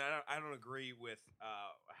 and I don't agree with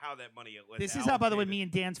how that money. This is how, by the way, me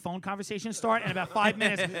and Dan's phone conversation start. In about 5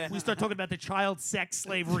 minutes, we start talking about the child sex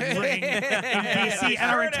slavery ring in DC,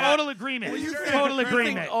 and are in total agreement. Total I think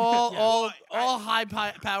agreement. all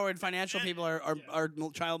high-powered financial people are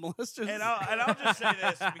child molesters. And I'll just say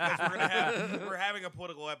this because we're having a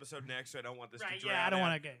political episode next, so I don't want this Right, to drown yeah, I don't out.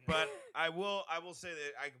 want to get. But I will say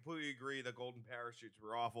that I completely agree the golden parachutes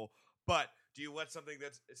were awful. But do you let something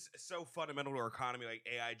that's so fundamental to our economy like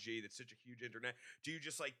AIG, that's such a huge internet, do you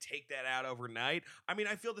just like take that out overnight? I mean,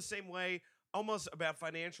 I feel the same way almost about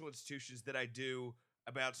financial institutions that I do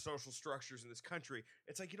about social structures in this country.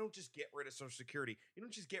 It's like you don't just get rid of Social Security. You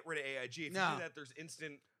don't just get rid of AIG. If No. you do that, there's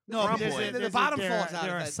instant No, but crumbling. the bottom there, falls out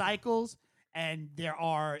There of are that. cycles, and the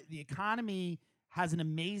economy has an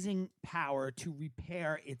amazing power to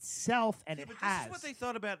repair itself, and Yeah, it but has. this is what they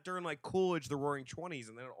thought about during like Coolidge, the Roaring '20s,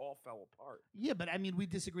 and then it all fell apart. Yeah, but I mean, we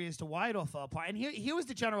disagree as to why it all fell apart. And here was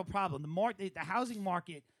the general problem: the housing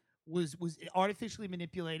market was artificially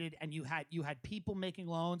manipulated, and you had people making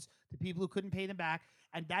loans to people who couldn't pay them back,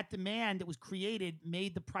 and that demand that was created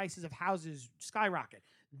made the prices of houses skyrocket.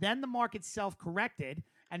 Then the market self-corrected,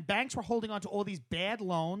 and banks were holding on to all these bad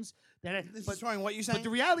loans. Destroying what you saying? But the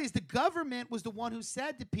reality is the government was the one who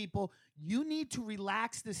said to people, you need to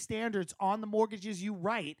relax the standards on the mortgages you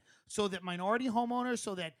write so that minority homeowners,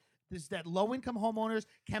 so that low-income homeowners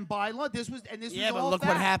can buy loans. This was yeah, but all look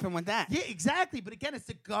what fact. happened with that. Yeah, exactly. But again, it's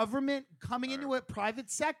the government coming into a private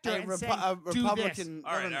sector and saying, a do this. Republican.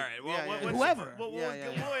 All right. government. Well, Yeah, yeah. Whoever. We'll Yeah.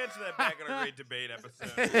 we'll answer that back in our great debate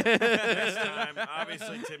episode. Next time,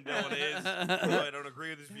 obviously, Tim Dillon is. Although I don't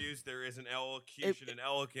agree with his views, there is an elocution and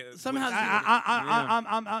eloquence. Somehow-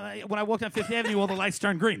 When I walked on Fifth Avenue, all the lights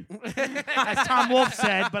turned green. As Tom Wolfe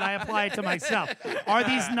said, but I apply it to myself. Are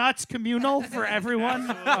these nuts communal for everyone?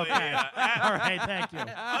 Absolutely, Okay. yeah. All right, thank you.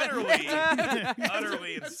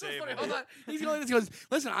 utterly That's so insane. funny. Hold on. He's going. He goes.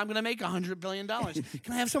 Listen, I'm going to make $100 billion. Can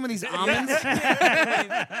I have some of these almonds? You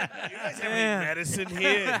guys have any medicine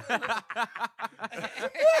here? I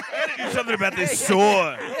gotta do something about this sore.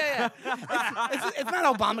 Yeah. It's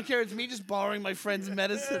not Obamacare. It's me just borrowing my friend's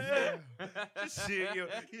medicine. Just seeing you.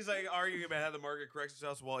 He's like arguing about how the market corrects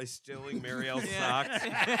itself while he's stealing Marielle's socks.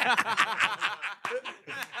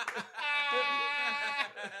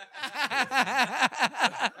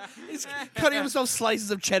 He's cutting himself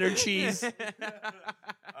slices of cheddar cheese. So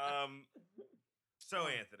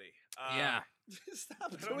Anthony. Yeah.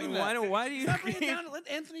 Stop don't doing know that. Why do you? Stop bringing it down. Let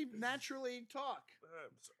Anthony naturally talk.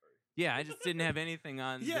 I'm sorry. Yeah, I just didn't have anything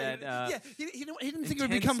on Yeah, that. yeah. He didn't think it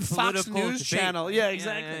would intense become Fox political News debate. channel. Yeah,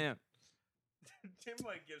 exactly. Yeah. Tim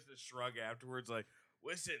like gives the shrug afterwards, like,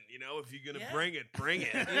 listen, if you're gonna Yeah. bring it, bring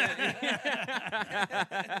it.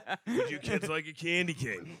 Would you kids like a candy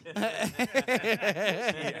cane?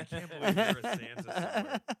 I can't believe you're a Santa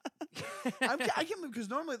somewhere. I can't believe because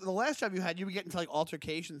normally the last job you had, you would get into like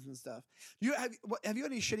altercations and stuff. Have you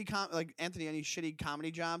had any shitty like Anthony? Any shitty comedy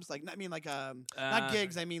jobs? Like I mean like not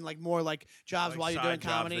gigs. I mean like more like jobs Like while you're side doing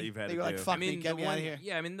jobs comedy. that you've had that to you're like do. fuck I mean, me, get me out of here.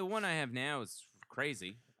 Yeah, I mean, the one I have now is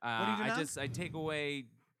crazy. What do you do now? I take away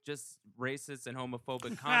just racist and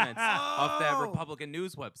homophobic comments off that Oh. Republican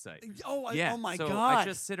news website. Oh, Yeah, oh my so god! I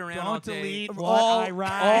just sit around all Don't day. delete what All- I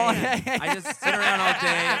write. I just sit around all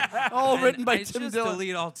day. All and written by I Tim just Dillon.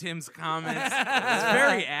 delete all Tim's comments. It's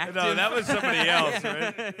very active. No, that was somebody else,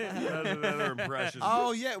 right? That was another impression.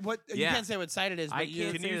 Oh yeah, what you Yeah. can't say what site it is, but I you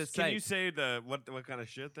can't Can you the can you site. say what kind of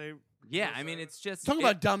shit they? Yeah, I mean, it's just talk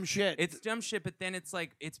about dumb shit. It's dumb shit, but then it's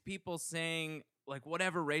like it's people saying like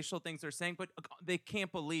whatever racial things they're saying, but they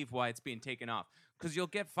can't believe why it's being taken off. Because you'll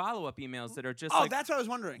get follow-up emails that are just Oh, like, that's what I was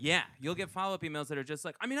wondering. yeah, you'll get follow-up emails that are just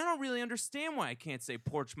like, I mean, I don't really understand why I can't say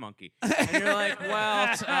porch monkey. And you're like, well,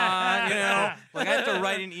 you know, like I have to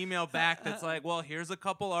write an email back that's like, well, here's a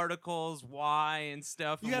couple articles, why and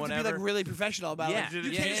stuff You and have whatever. to be like really professional about Yeah, it. You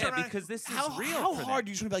yeah, can't yeah, just run around- because this is how, real How for hard them.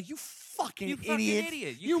 do you just want to be like, you fucking You fucking idiot.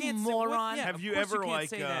 idiot. You can't say what- moron. yeah, Have of you course ever can't like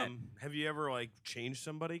say that. have you ever like changed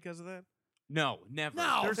somebody because of that? No, never.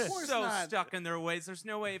 No, They're of course so not. stuck in their ways. There's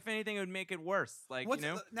no way. If anything, it would make it worse. Like, What's you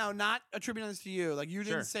know? now not attributing this to you? Like you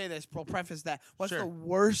Sure. didn't say this. We'll preface that. What's Sure. the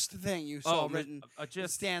worst thing you saw mi- written that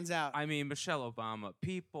just stands out? I mean, Michelle Obama.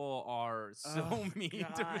 People are so Oh, mean to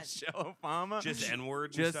God. Michelle Obama. Just N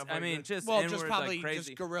words and Just, stuff I like mean, that? just well, N-word just probably like crazy.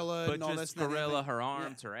 just gorilla But and all just this. and that gorilla, thing. her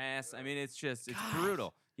arms, her ass. I mean, it's just, it's God.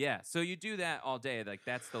 brutal. Yeah. So you do that all day. Like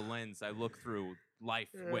that's the lens I look through life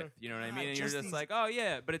with. You know what I God, mean? And you're just just these- like, oh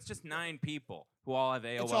yeah, but it's just 9 people who all have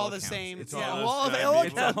AOL It's all the accounts. same. It's yeah, all those all of guys. AOL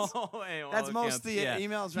It's accounts. all AOL That's most accounts, of the yeah. emails, Do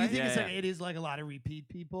you right? think Yeah, it's yeah. like it is like a lot of repeat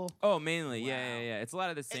people? Oh, mainly, yeah, Wow. yeah, yeah. It's a lot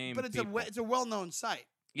of the same. But it's people. it's a well-known site.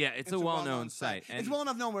 Yeah, it's a well-known site. It's well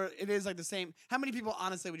enough known where it is like the same. How many people,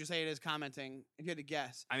 honestly, would you say it is commenting? If you had to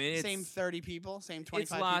guess, I mean, same it's 30 people, same 25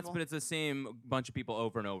 it's lots, people but it's the same bunch of people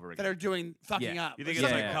over and over again. that are doing fucking Yeah. up. You think Or it's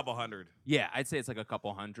Yeah, like yeah. a couple hundred? Yeah, I'd say it's like a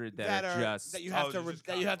couple hundred that, are just that you have Oh, to just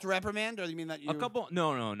that you have to reprimand, or you mean that you a couple.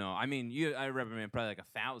 No. I mean, I recommend probably like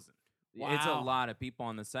 1,000. It's a Wow. lot of people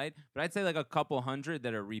on the site, but I'd say like a couple hundred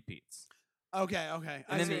that are repeats. Okay. I And see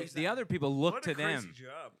then what you're the saying. other people look What to a crazy them.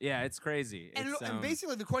 job. Yeah, it's crazy. And, It's, and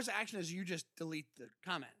basically the course of action is you just delete the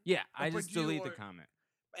comment, yeah, I but just you delete the are- comment.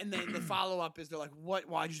 and then the follow up is they're like, "What?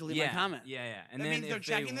 Why'd you delete Yeah, my comment?" yeah, yeah. And That then means they're if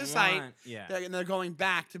they checking the site, want- Yeah. And they're going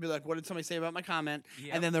back to be like, "What did somebody say about my comment?"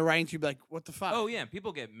 Yep. And then they're writing to you be like, "What the fuck?" Oh yeah,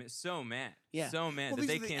 people get so mad. Yeah. So mad Well, that these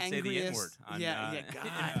they are the can't say the N word angriest- on yeah, in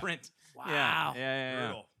God. print. Wow. Yeah, yeah.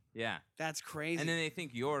 Brutal. Yeah. That's crazy. And then they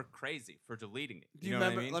think you're crazy for deleting it. Do you know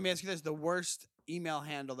remember? What I mean? Let me ask you this: the worst email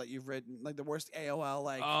handle that you've written, like the worst AOL,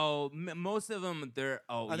 like Oh, most of them, they're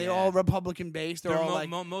are they yeah. all Republican based? They're, They're all like,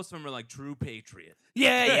 most of them are like true patriot.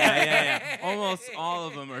 yeah, Yeah. Almost all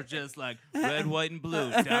of them are just like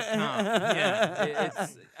redwhiteandblue.com. Yeah,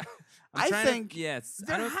 it's. I'm I trying to- think yes. I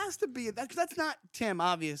There don't, has to be that's not Tim,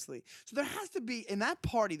 obviously. So there has to be in that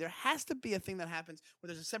party. There has to be a thing that happens where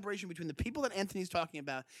there's a separation between the people that Anthony's talking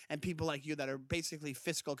about and people like you that are basically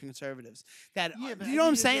fiscal conservatives. That but you know what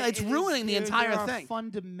I'm it- saying? it- It's it is- ruining the there entire are thing.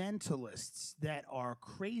 Fundamentalists that are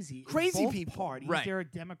crazy. in Crazy both people. Parties. Right. There are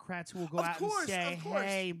Democrats who will go Of out course, and say, of course.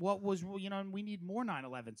 "Hey, what was we need more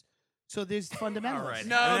 9/11s." So there's fundamentalists. right.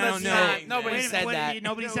 No, I that's don't not. know. Nobody Wait a minute, said what do you that. mean?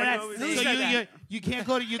 Nobody No, said that. nobody So said that. you can't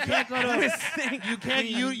go to you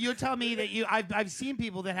tell me that I've seen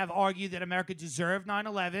people that have argued that America deserved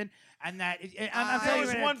 9/11 and that I'm There telling you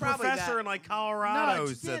was right one now, probably professor that. in like no, Colorado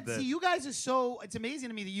it's, said that. see, you guys are so. It's amazing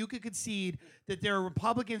to me that you could concede that there are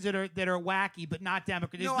Republicans that are wacky, but not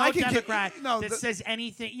Democrats. There's No, no, I can get- Democrat no, that the- says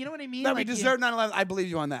anything. You know what I mean? That we Like, deserve 9/11. I believe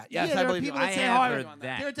you on that. Yes, yeah, I there are believe you. people on that I say have horrible. heard on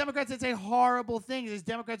that. There are Democrats that say horrible things. There's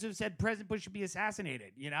Democrats who've said President Bush should be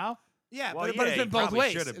assassinated. You know? Yeah, Well, but yeah, it's he been both probably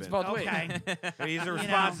ways. should have It's been. both ways. Okay. He's know.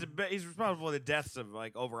 he's responsible for the deaths of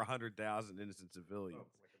like over 100,000 innocent civilians.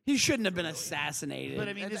 He shouldn't have been assassinated. But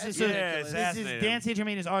I mean, this That's is ridiculous. this is assassinated Dan St.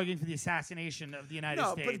 Germain is arguing for the assassination of the United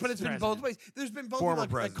No, States. but it's been both ways. There's been both Former people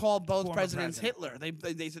that president. call both Former presidents president.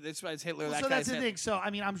 Hitler. They said this guy's Hitler. Well, that so guy's that's the Hitler. thing. So I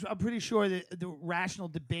mean, I'm pretty sure that the rational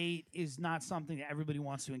debate is not something that everybody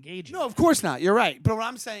wants to engage in. No, of course not. You're right. But what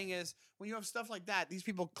I'm saying is, when you have stuff like that, these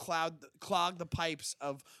people clog the pipes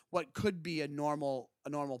of what could be a normal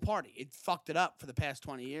party. It fucked it up for the past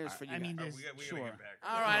 20 years for you I guys. mean, there's, we gotta sure. get back.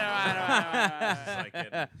 All right. Just like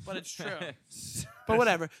kidding. But it's true. But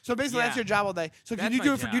whatever. So basically, that's Yeah. your job all day. So can That's you my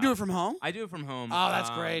do it? Do you do job. it from home? I do it from home. Oh, that's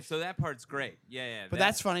great. So that part's great. Yeah. But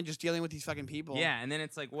that's funny, just dealing with these fucking people. Yeah, and then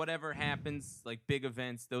it's like whatever happens, like big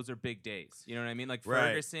events, those are big days. You know what I mean? Like Right.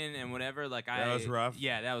 Ferguson and whatever. Like That was rough?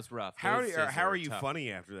 Yeah, that was rough. How Those days how are were you tough.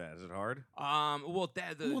 funny after that? Is it hard? Well,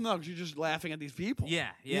 Well, no, because you're just laughing at these people. Yeah.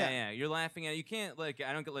 You're laughing at. You can't like.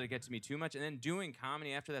 I don't let it get to me too much. And then doing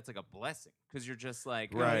comedy after that's like a blessing because you're just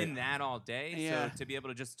like Right. in that all day. Yeah. So to be able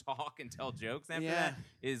to just talk and tell jokes after Yeah. that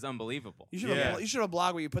is unbelievable. You should Yeah. have you should have a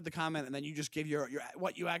blog where you put the comment and then you just give your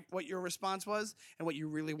what your response was and what you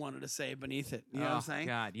really wanted to say beneath it. You know what I'm Oh, saying?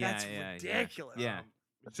 God, yeah, That's yeah, ridiculous. Yeah.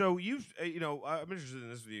 So you've, I'm interested in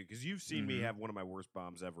this with you because you've seen me Mhm. have one of my worst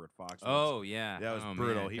bombs ever at Fox. once. Oh yeah, that was oh,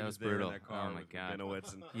 brutal. Man. He that was was there brutal. in that car Oh my with god.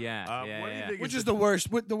 Rabinowitz and Yeah, yeah, what do you yeah. think Which is is the worst?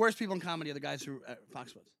 The worst people in comedy are the guys who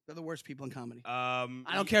Foxwoods. They're the worst people in comedy. I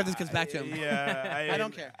don't care if this gets back to him. Yeah, I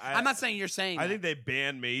don't care. I'm not saying you're saying. I that. think they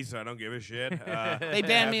banned me, so I don't give a shit. They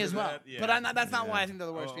banned me after as well. that, yeah, But I'm not, that's not why yeah. I think they're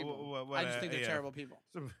the worst Oh, people. what, I just think they're yeah. terrible people.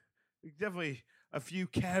 Some, definitely a few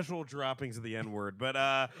casual droppings of the N word, but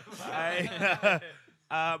as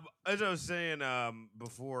I was saying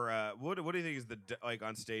before, what do you think is like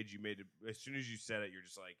on stage you made it? As soon as you said it, you're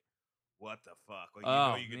just like, what the fuck?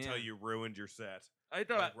 Like you can tell man. you ruined your set. I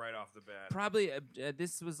thought Like, right off the bat. probably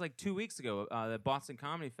this was like 2 weeks ago, the Boston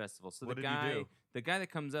Comedy Festival. So What the did he guy, do? the guy that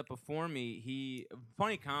comes up before me, he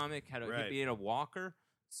funny comic Right. he had a walker.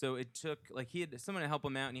 So it took like he had someone to help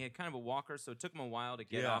him out, and he had kind of a walker. So it took him a while to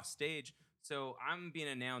get Yeah. off stage. So I'm being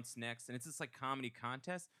announced next, and it's this like comedy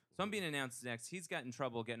contest. So I'm being announced next. He's got in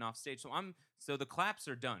trouble getting off stage. So the claps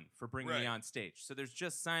are done for bringing me Right. on stage. So there's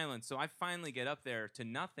just silence. So I finally get up there to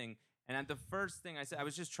nothing. And at the first thing I said, I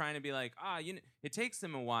was just trying to be like, it takes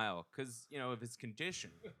him a while because, of his condition.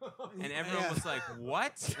 And everyone was like,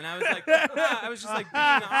 what? And I was like, I was just like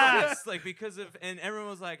being honest, like because of, and everyone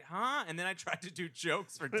was like, huh? And then I tried to do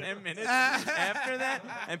jokes for 10 minutes after that.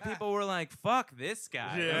 And people were like, fuck this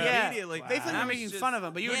guy. Yeah. Immediately. They think And I you're was making just- fun of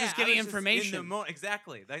him, but you were yeah, just I getting was just in the information.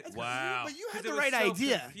 exactly. Wow. But you 'Cause had it the was right so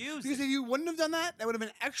idea. confusing. Because if you wouldn't have done that, that would have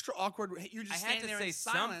been extra awkward. You're I just had standing to there say in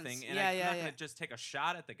silence. something, and yeah, I'm yeah, not yeah. going to just take a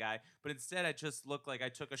shot at the guy, but instead I just looked like I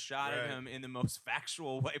took a shot Right. at him in the most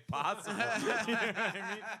factual way possible. You know what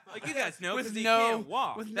I mean? Like you guys know, With because he no- can't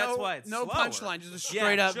walk. With That's no, why it's no slower. punchline, just a Yeah,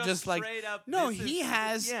 straight up, just like straight up. no, this he is-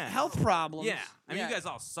 has yeah. health problems. Yeah, I mean, Yeah. you guys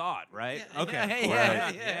all saw it, right? Yeah, Okay, yeah, cool. yeah, I'm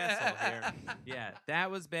not the yeah. asshole here. Yeah,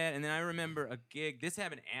 that was bad. And then I remember a gig. This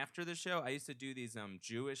happened after the show. I used to do these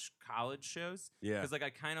Jewish college shows. Yeah. Because like I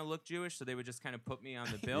kind of look Jewish, so they would just kind of put me on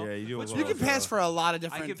the bill. Yeah, you do a which lot You of can pass stuff. for a lot of I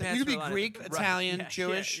different could things. pass You for could a be lot of- Greek, right, Italian, yeah,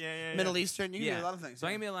 Jewish, yeah. Middle Eastern. You can do a lot of things. So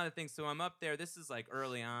I yeah. can be a lot of things. So I'm up there. This is like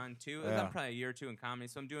early on too. Yeah. I'm probably a year or two in comedy.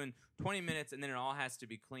 So I'm doing 20 minutes, and then it all has to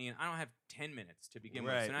be clean. I don't have 10 minutes to begin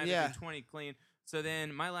with, Right. so now I have Yeah. to do 20 clean. So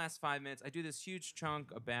then my last 5 minutes, I do this huge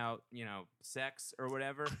chunk about sex or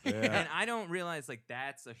whatever, Yeah. and I don't realize like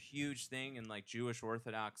that's a huge thing in like Jewish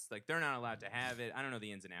Orthodox. Like they're not allowed to have it. I don't know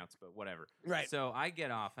the ins and outs, but whatever. Right. So I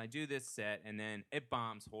get off, I do this set, and then it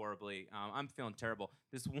bombs horribly. I'm feeling terrible.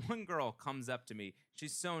 This one girl comes up to me.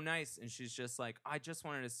 She's so nice, and she's just like, I just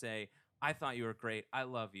wanted to say, I thought you were great. I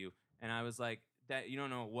love you. And I was like, that you don't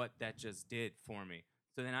know what that just did for me.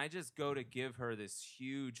 So then I just go to give her this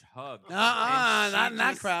huge hug. and she not in that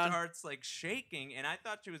just crowd. starts like shaking, and I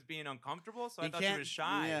thought she was being uncomfortable, so I You thought she can't- was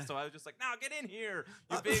shy. yeah. So I was just like, "No, get in here,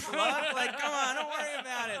 you big love! Like, come on, don't worry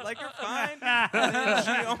about it. Like, you're fine." And then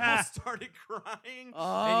she almost started crying. And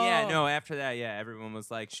yeah, no. After that, yeah, everyone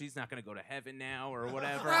was like, "She's not gonna go to heaven now, or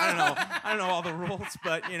whatever." I don't know. I don't know all the rules,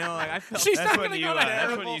 but like I felt She's That's not when gonna you go to that's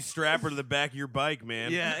heaven. when you strap her to the back of your bike,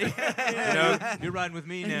 man. yeah. You're riding with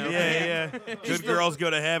me now. Yeah. Good girls go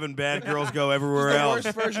to heaven, bad girls go everywhere the else.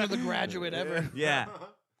 worst version of The Graduate ever. Yeah.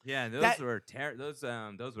 Yeah, those That- were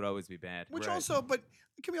those would always be bad. Which Right. also, but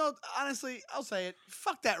can we all honestly? I'll say it.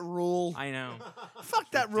 Fuck that rule. I know.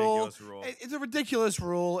 Fuck that rule. Ridiculous rule. It's a ridiculous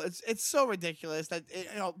rule. It's so ridiculous that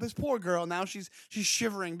this poor girl now she's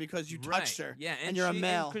shivering because you touched her. Yeah, and you're a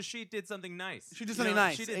male. because she did something nice. She did something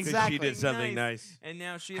nice. She did Exactly. She did something nice. and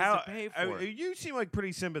now she has How to pay for it. you seem like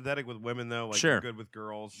pretty sympathetic with women though, like Sure. you're good with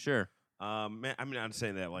girls. Sure. Man, I mean, I'm not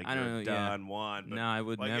saying that like I don't you're know, yeah. Don Juan, but No, I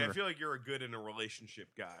would like never. I feel like you're a good in a relationship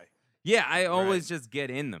guy. Yeah, I always just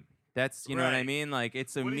get in them. That's what I Right. mean. Like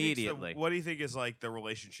it's What do you think's the- immediately. What do you think is like the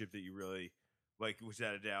relationship that you really like?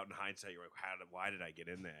 Without a doubt, in hindsight, you're like, why did I get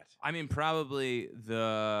in that? I mean, probably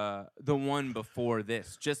the one before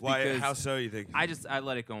this, just Why? because How so? You think? I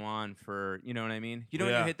let it go on for you know what I mean. You know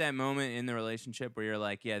when Yeah. you hit that moment in the relationship where you're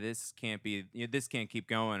like, yeah, this can't keep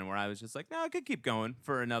going. And where I was just like, no, I could keep going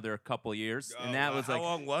for another couple years. And that was how like,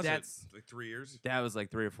 long was it? that's- Like 3 years. that was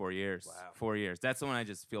like 3 or 4 years. Wow. 4 years. That's the one I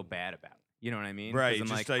just feel bad about. You know what I mean? 'Cause Right. I'm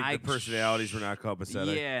Just like, like I the personalities were not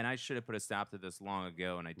copacetic. Yeah, and I should have put a stop to this long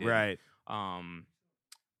ago, and I did. Right.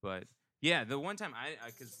 But yeah, the one time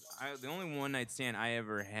the only one night stand I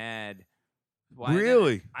ever had. Well,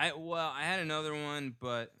 Really? I had another one,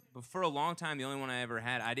 but for a long time, the only one I ever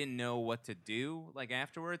had, I didn't know what to do. Like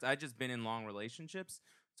afterwards, I'd just been in long relationships,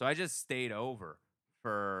 so I just stayed over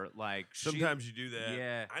for like. Sometimes you do that.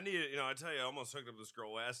 Yeah. I needed, I tell you, I almost hooked up with this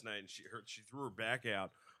girl last night, and she threw her back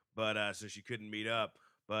out, but so she couldn't meet up.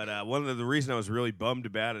 But one of the reason I was really bummed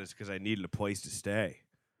about it is because I needed a place to stay.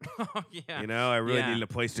 Oh, yeah. You know, I really Yeah. needed a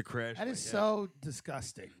place to crash. That is Like, so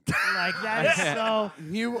disgusting. Like that is so.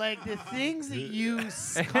 You Like the things that you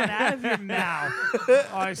come out of your mouth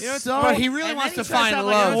are so. But he really and wants then to he tries find have,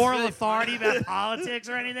 love. like, moral authority about politics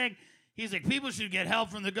or anything. He's like, people should get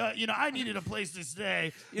help from the gut. You know, I needed a place to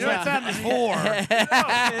stay. So I found this whore.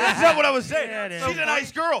 That's not what I was saying. Yeah, it is. She's a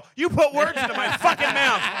nice girl. You put words into my fucking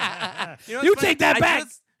mouth. You know You what's funny? take that I back.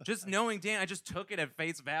 Just knowing Dan, I just took it at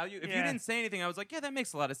face value. If you Yeah. didn't say anything, I was like, yeah, that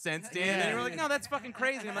makes a lot of sense, Dan. Yeah. And then you were like, no, that's fucking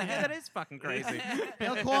crazy. I'm like, yeah, that is fucking crazy.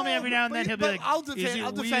 He'll call me every now and then. He'll be But like, I'll "Is defend- it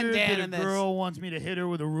I'll defend weird Dan that a in this." girl wants me to hit her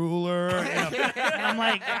with a ruler?" And I'm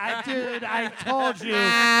like, "Dude, I told you."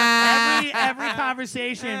 Every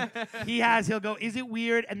conversation he has, he'll go, "Is it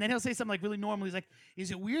weird?" And then he'll say something like really normal. He's like, "Is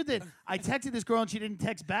it weird that I texted this girl and she didn't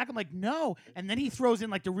text back?" I'm like, "No." And then he throws in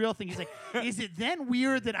like the real thing. He's like, "Is it then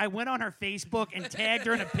weird that I went on her Facebook and tagged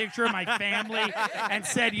her in a picture of my family and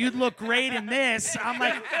said you'd look great in this?" I'm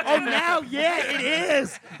like, "Oh, now, yeah, it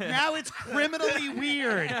is. Now it's criminally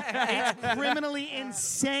weird. It's criminally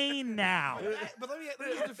insane now." But let me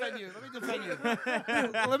defend you. Let me defend you.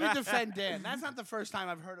 Let me defend Dan. That's not the first time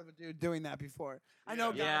I've heard of a dude doing that before. I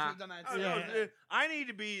know guys Yeah. who've done that Oh, too. no, I need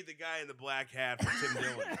to be the guy in the black hat for Tim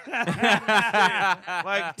Dillon.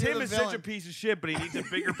 Like You're Tim the is such a villain. piece of shit, but he needs a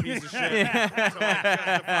bigger piece of shit to like,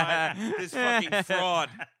 justify this fucking fraud.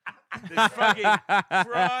 This fucking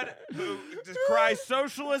fraud who decries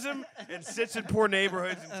socialism and sits in poor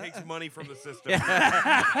neighborhoods and takes money from the system.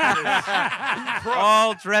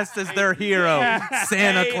 All dressed as their hero,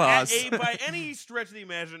 Santa Claus. By any stretch of the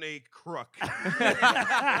imagination, a crook. He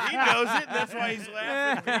knows it, and that's why he's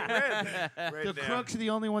laughing. Right The now. crooks are the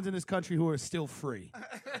only ones in this country who are still free. All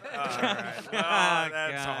right. Oh,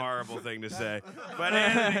 that's a God. horrible thing to say. But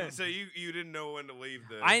Anthony, so you didn't know when to leave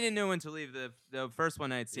the. I didn't know when to leave the first one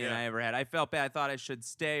night stand Yeah. I ever had. I felt bad. I thought I should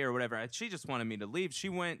stay or whatever. She just wanted me to leave. She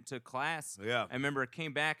went to class. Yeah. I remember it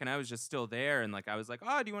came back and I was just still there and like I was like,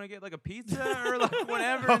 oh, do you want to get like a pizza or like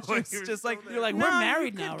whatever? And Oh, she's you were just still like, there. You're like, "No, we're you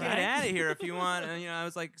married could now, get right?" out of here if you want. And I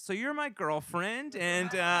was like, so you're my girlfriend? And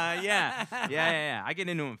yeah. I get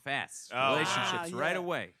into them fast. Oh. Relationships right yeah.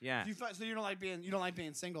 away. Yeah. So you don't like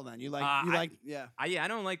being single then? You like yeah. I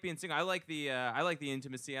don't like being single. I like the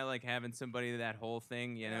intimacy. I like having somebody, that whole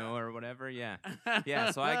thing, you know, or whatever. Yeah,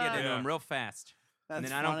 yeah. So I get into Yeah. them real fast, and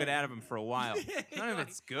That's then I don't funny. get out of them for a while. None of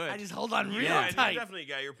it's good. I just hold on real Yeah, and tight. you're definitely a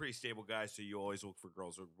guy. You're a pretty stable guy, so you always look for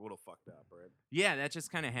girls who are a little fucked up, right? Yeah, that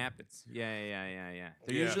just kind of happens. Yeah.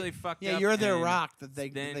 They're Yeah. usually fucked Yeah, up. you're their and rock that they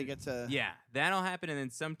then- get to. Yeah, that'll happen, and then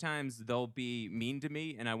sometimes they'll be mean to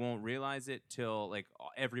me, and I won't realize it till like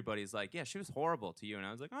everybody's like, "Yeah, she was horrible to you," and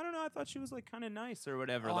I was like, "I don't know, I thought she was like kind of nice or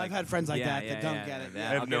whatever." Oh, like, I've had friends like yeah, that yeah, don't yeah, get it. that- Yeah.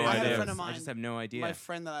 I have I'll no get I had idea. a friend of I mine. just have no idea. My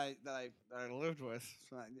friend that I lived with,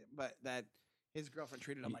 but that his girlfriend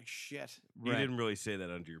treated him like shit. You Right. didn't really say that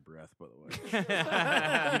under your breath, by the way.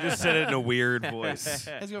 You just said it in a weird voice.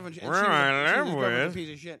 His girlfriend, and she Well, was I a live girlfriend, with. a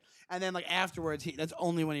piece of shit. And then like afterwards, that's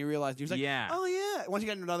only when he realized he was like, Yeah. oh yeah. Once he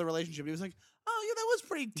got into another relationship, he was like, oh yeah, that was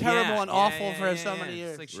pretty terrible and awful for so many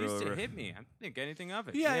years. It's like she used Really, to really. hit me. I didn't get anything of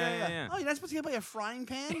it. yeah. Oh, you're not supposed to get by a frying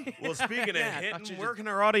pan? Well, speaking Yeah, I of thought hitting, you where just- can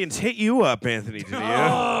our audience hit you up, Anthony? Did you?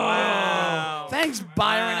 Wow. Thanks,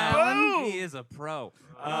 Byron Allen. He is a pro.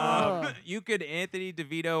 Oh. You could Anthony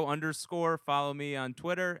DeVito _ follow me on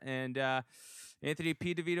Twitter and Anthony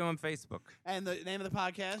P. DeVito on Facebook. And the name of the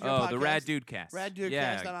podcast? Your Oh, podcast? the Rad Dude Cast. Rad Dude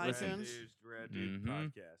yeah, Cast on listen. iTunes. Rad Dude Mhm.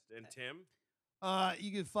 podcast. And Tim?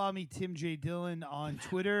 You can follow me, Tim J. Dillon, on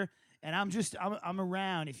Twitter, and I'm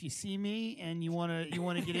around. If you see me and you wanna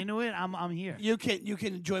get into it, I'm here. You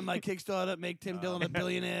can join my Kickstarter, make Tim Dillon a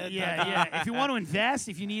billionaire. Yeah. If you want to invest,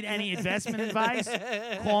 if you need any investment advice,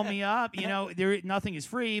 call me up. You know, nothing is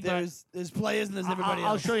free, but There's players and there's everybody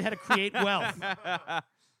I'll else. show you how to create wealth.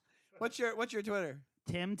 What's your Twitter?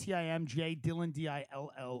 Tim TIMJ Dillon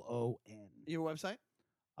DILLON. Your website?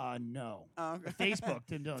 No. Oh, okay. Facebook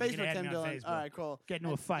Tim Dillon. You can Facebook add Tim me on Dillon. Facebook. All right, cool. Get into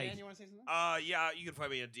a And fight. Dan, you want to say something? Yeah, you can find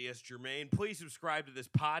me at DS Germain. Please subscribe to this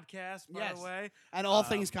podcast, by Yes. the way. And all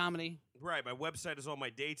things comedy. Right, my website is all my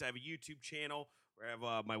dates. I have a YouTube channel where I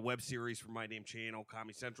have my web series from my name channel,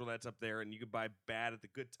 Comedy Central. That's up there, and you can buy Bad at the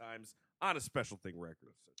Good Times on a Special Thing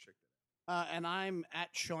record. So check that out. And I'm at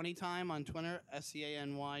Shawnee Time on Twitter,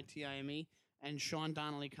 SCANYTIME. And Sean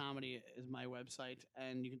Donnelly Comedy is my website,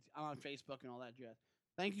 and I'm on Facebook and all that jazz.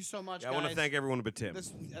 Thank you so much, Yeah, I guys. want to thank everyone but Tim.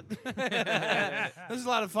 This is a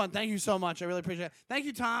lot of fun. Thank you so much. I really appreciate it. Thank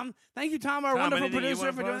you, Tom. Thank you, Tom, our Tom, wonderful anything you producer,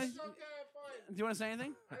 wanna for doing plug? this. Do you want to say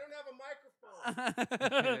anything? I don't have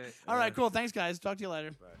a microphone. All right, cool. Thanks, guys. Talk to you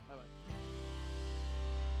later.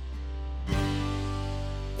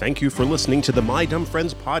 Thank you for listening to the My Dumb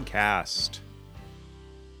Friends podcast.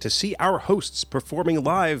 to see our hosts performing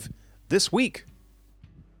live this week.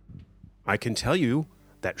 I can tell you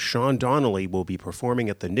that Sean Donnelly will be performing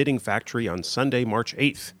at the Knitting Factory on Sunday, March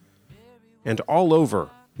 8th, and all over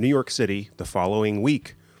New York City the following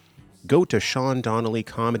week. Go to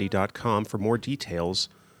SeanDonnellyComedy.com for more details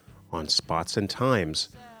on spots and times.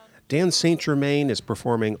 Dan St. Germain is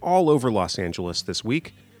performing all over Los Angeles this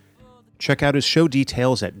week. Check out his show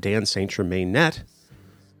details at DanSt.Germain.net.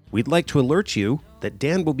 We'd like to alert you that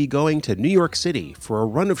Dan will be going to New York City for a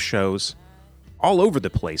run of shows all over the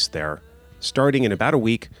place there, starting in about a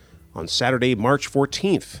week on Saturday, March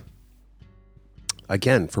 14th.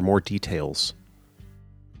 Again, for more details,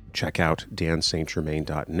 check out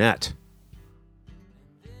DanSt.Germain.net.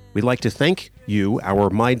 We'd like to thank you, our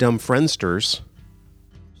My Dumb Friendsters,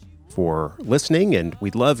 for listening, and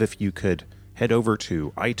we'd love if you could head over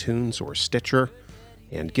to iTunes or Stitcher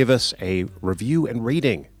and give us a review and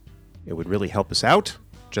rating. It would really help us out.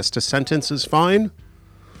 Just a sentence is fine.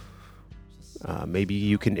 Maybe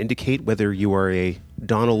you can indicate whether you are a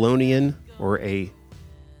Donnellonian or a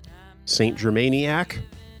St. Germainiac.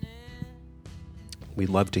 We'd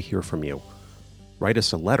love to hear from you. Write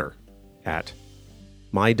us a letter at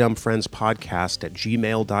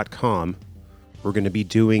mydumbfriendspodcast@gmail.com. We're going to be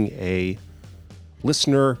doing a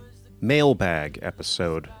listener mailbag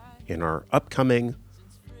episode in our upcoming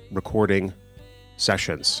recording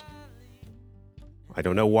sessions. I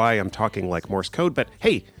don't know why I'm talking like Morse code, but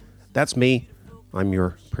hey, that's me. I'm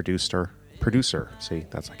your producer. See,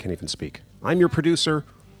 I can't even speak. I'm your producer,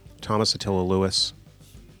 Thomas Attila Lewis.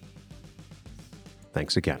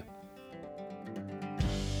 Thanks again.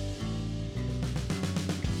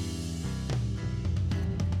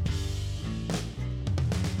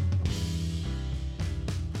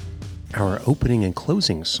 Our opening and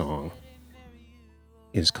closing song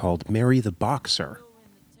is called Mary the Boxer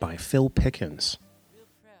by Phil Pickens.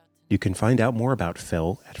 You can find out more about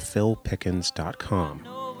Phil at philpickens.com. I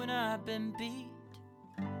know when I've been beat,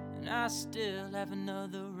 and I still have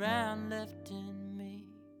another round left in me.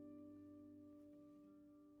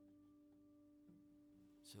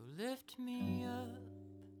 So lift me up,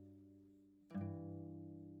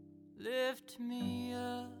 lift me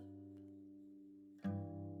up,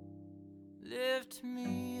 lift me